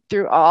thinking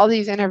through all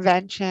these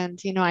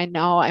interventions, I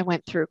know I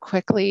went through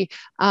quickly.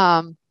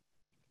 When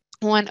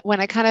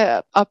I kind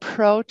of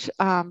approach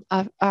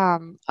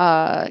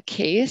a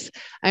case,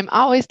 I'm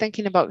always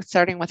thinking about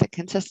starting with a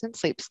consistent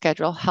sleep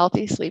schedule,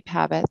 healthy sleep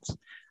habits,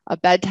 a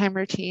bedtime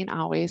routine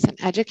always, and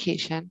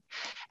education.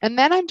 And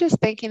then I'm just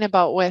thinking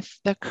about, with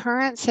the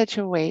current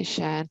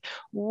situation,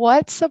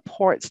 what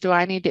supports do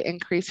I need to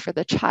increase for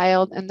the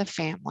child and the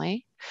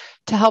family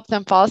to help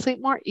them fall asleep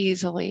more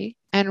easily,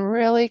 and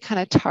really kind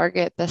of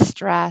target the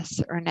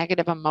stress or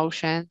negative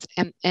emotions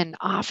and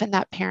often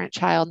that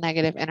parent-child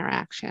negative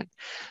interaction.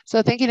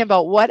 So thinking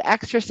about what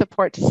extra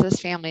support does this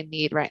family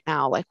need right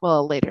now? Like, will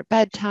a later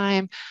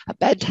bedtime, a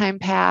bedtime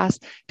pass?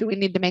 Do we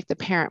need to make the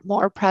parent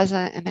more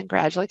present and then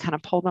gradually kind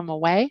of pull them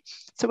away?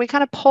 So we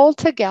kind of pull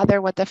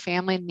together what the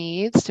family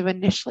needs to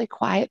initially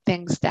quiet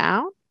things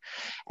down.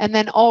 And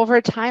then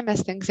over time,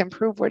 as things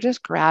improve, we're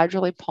just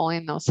gradually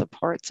pulling those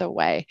supports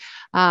away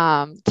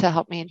to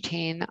help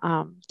maintain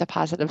the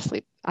positive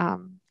sleep,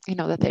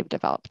 that they've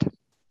developed.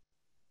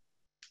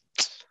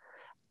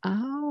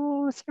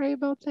 Oh, sorry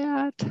about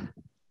that.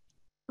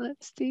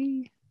 Let's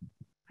see.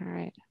 All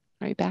right.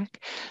 Are we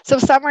back? So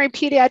summary,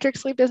 pediatric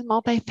sleep is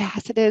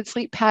multifaceted.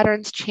 Sleep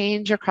patterns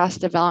change across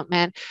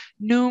development.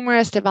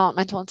 Numerous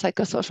developmental and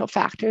psychosocial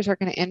factors are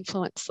going to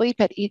influence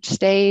sleep at each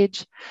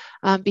stage.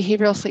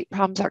 Behavioral sleep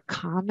problems are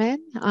common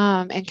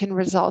and can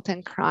result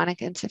in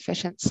chronic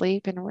insufficient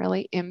sleep and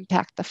really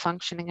impact the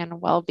functioning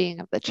and well-being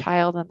of the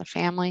child and the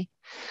family.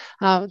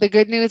 The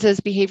good news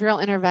is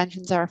behavioral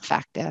interventions are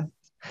effective.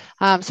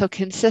 So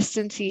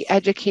consistency,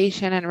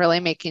 education, and really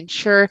making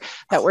sure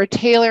that we're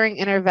tailoring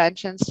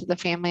interventions to the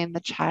family and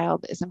the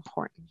child is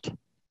important.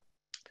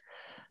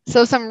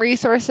 So some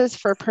resources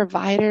for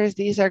providers.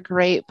 These are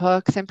great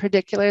books, in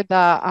particular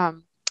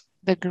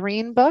the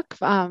Green Book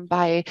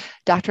by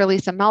Dr.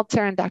 Lisa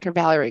Meltzer and Dr.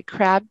 Valerie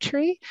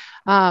Crabtree.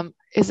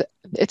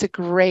 It's a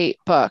great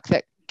book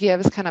that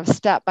gives kind of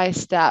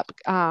step-by-step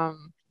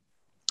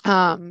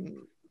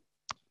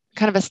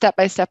kind of a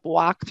step-by-step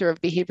walkthrough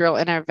of behavioral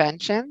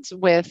interventions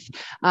with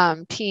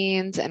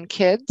teens and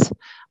kids.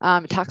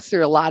 It talks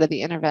through a lot of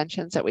the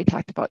interventions that we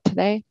talked about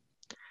today.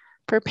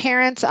 For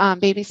parents,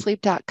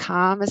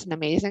 babysleep.com is an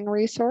amazing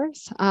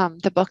resource.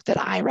 The book that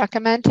I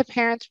recommend to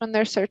parents when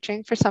they're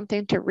searching for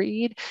something to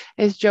read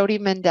is Jody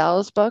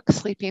Mendel's book,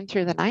 Sleeping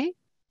Through the Night.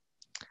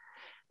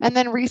 And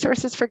then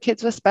resources for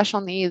kids with special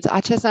needs.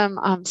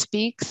 Autism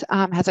Speaks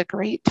has a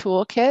great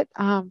toolkit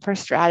for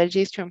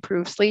strategies to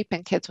improve sleep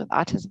in kids with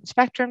autism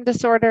spectrum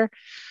disorder.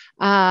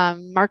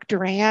 Mark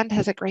Durand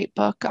has a great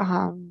book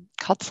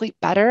called Sleep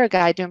Better, a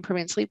guide to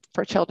improving sleep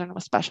for children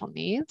with special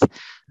needs.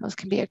 Those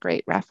can be a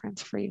great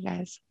reference for you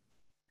guys.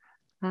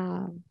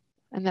 And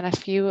then a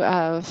few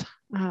of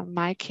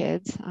my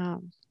kids,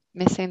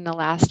 missing the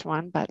last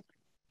one, but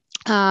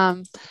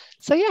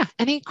so yeah,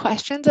 any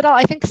questions at all?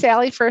 I think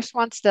Sally first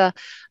wants to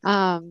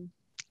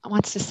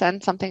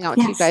send something out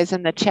to you guys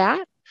in the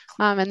chat,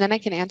 and then I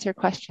can answer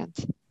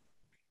questions.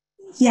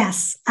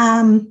 Yes.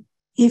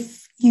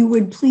 If you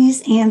would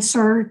please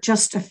answer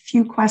just a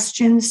few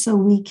questions so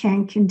we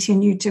can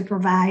continue to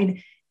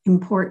provide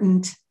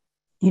important,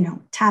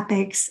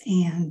 topics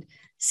and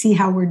see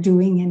how we're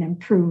doing and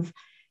improve.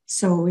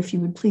 So if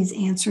you would please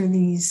answer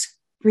these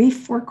brief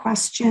 4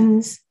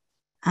 questions.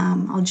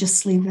 I'll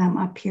just leave them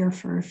up here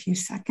for a few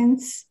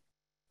seconds.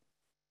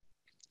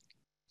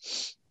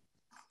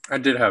 I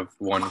did have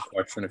one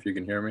question, if you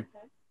can hear me.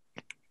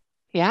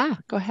 Yeah,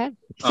 go ahead.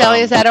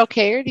 Sally, is that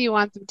okay, or do you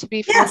want them to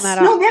be filling that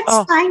up? No,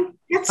 that's fine.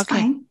 That's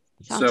fine.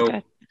 Sounds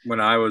good. When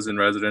I was in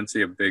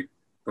residency, a big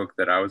book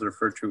that I was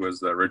referred to was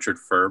Dr. Richard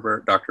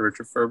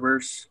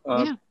Ferber's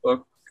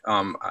book.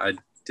 I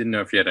didn't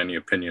know if you had any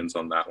opinions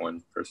on that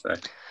one, per se.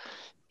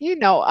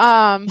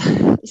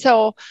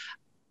 So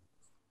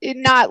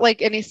not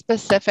like any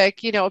specific,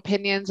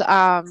 opinions.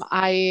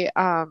 I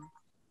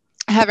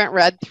haven't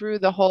read through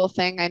the whole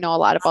thing. I know a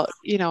lot about,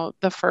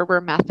 the Ferber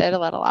method, a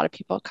lot of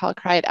people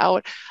cry it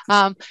out.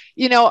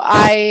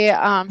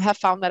 I have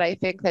found that I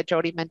think that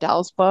Jody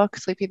Mendel's book,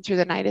 Sleeping Through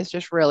the Night, is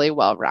just really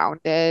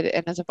well-rounded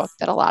and is a book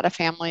that a lot of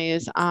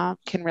families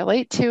can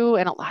relate to,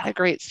 and a lot of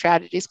great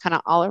strategies kind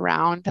of all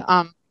around.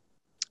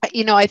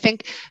 I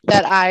think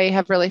that I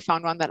have really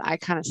found one that I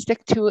kind of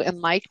stick to and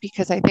like,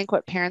 because I think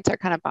what parents are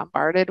kind of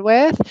bombarded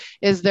with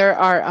is there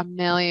are a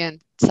million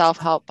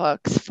self-help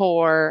books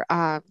for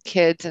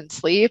kids and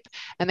sleep,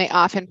 and they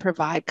often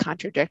provide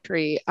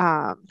contradictory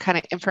kind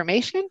of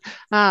information.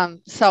 I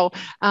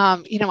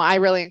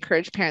really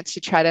encourage parents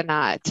to try to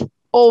not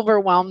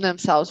overwhelm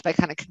themselves by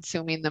kind of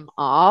consuming them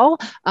all,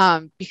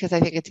 because I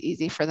think it's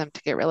easy for them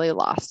to get really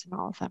lost in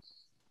all of them.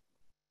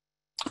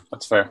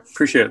 That's fair.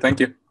 Appreciate it. Thank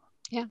you.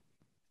 Yeah.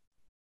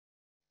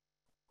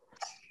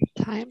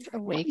 Timed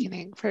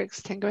awakening for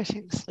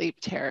extinguishing sleep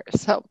terror.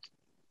 So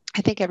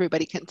I think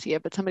everybody can see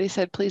it, but somebody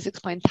said, please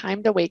explain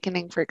timed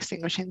awakening for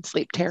extinguishing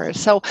sleep terrors.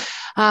 So,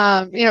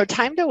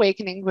 timed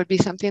awakening would be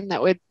something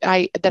that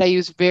I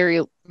use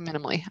very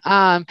minimally.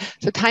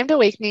 So timed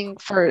awakening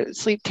for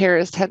sleep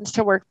terrors tends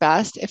to work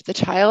best if the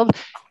child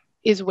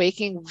is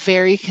waking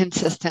very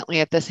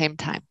consistently at the same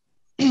time,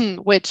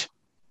 which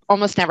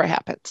almost never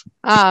happens.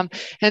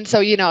 And so,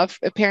 if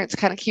parents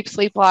kind of keep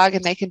sleep log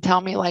and they can tell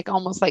me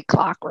almost like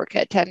clockwork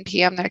at 10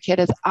 p.m., their kid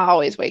is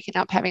always waking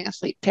up having a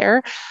sleep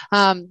terror,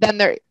 then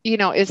there,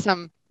 is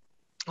some,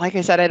 like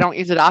I said, I don't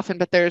use it often,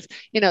 but there's,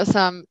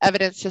 some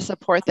evidence to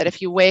support that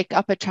if you wake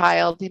up a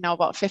child,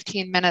 about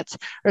 15 minutes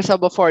or so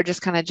before,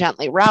 just kind of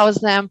gently rouse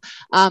them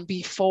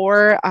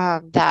before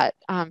that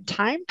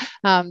time,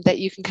 that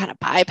you can kind of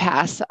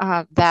bypass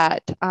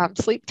that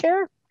sleep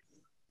terror.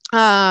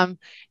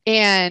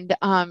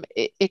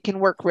 It can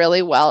work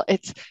really well.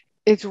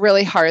 It's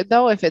really hard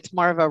though if it's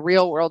more of a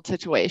real world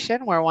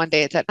situation where one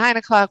day it's at 9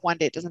 o'clock, one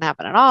day it doesn't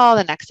happen at all,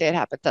 the next day it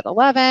happens at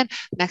 11,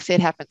 the next day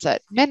it happens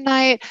at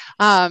midnight.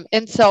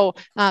 And so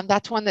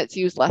that's one that's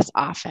used less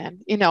often.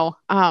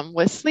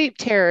 With sleep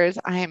terrors,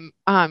 I'm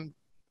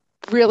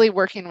really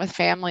working with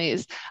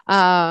families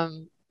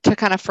to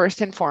kind of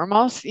first and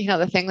foremost,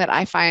 the thing that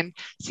I find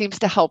seems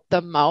to help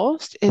the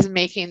most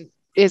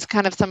is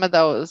kind of some of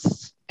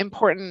those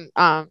important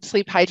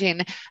sleep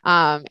hygiene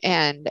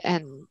and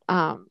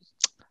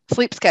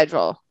sleep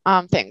schedule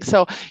things.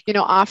 So,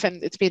 often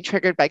it's being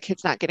triggered by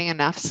kids not getting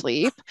enough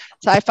sleep.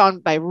 So I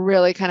found by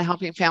really kind of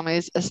helping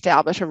families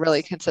establish a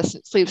really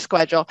consistent sleep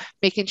schedule,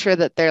 making sure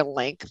that they're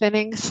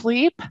lengthening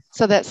sleep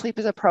so that sleep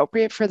is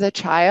appropriate for the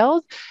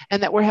child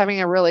and that we're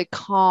having a really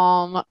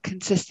calm,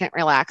 consistent,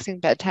 relaxing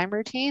bedtime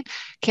routine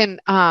can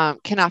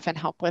often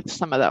help with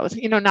some of those.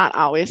 Not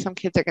always. Some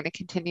kids are going to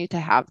continue to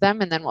have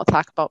them, and then we'll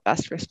talk about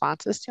best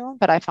responses to them,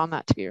 but I found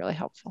that to be really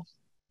helpful.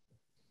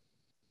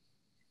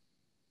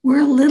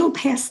 We're a little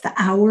past the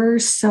hour,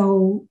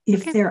 so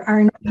if there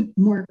are no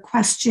more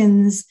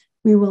questions,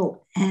 we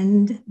will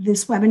end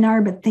this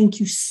webinar. But thank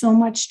you so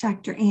much,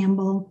 Dr.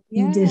 Amble.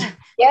 You did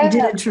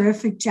a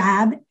terrific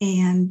job,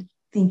 and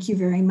thank you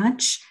very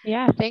much.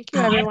 Yeah, thank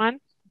you, everyone.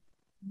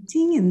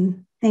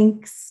 And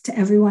thanks to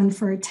everyone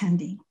for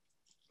attending.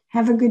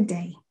 Have a good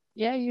day.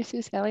 Yeah, you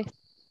too, Sally.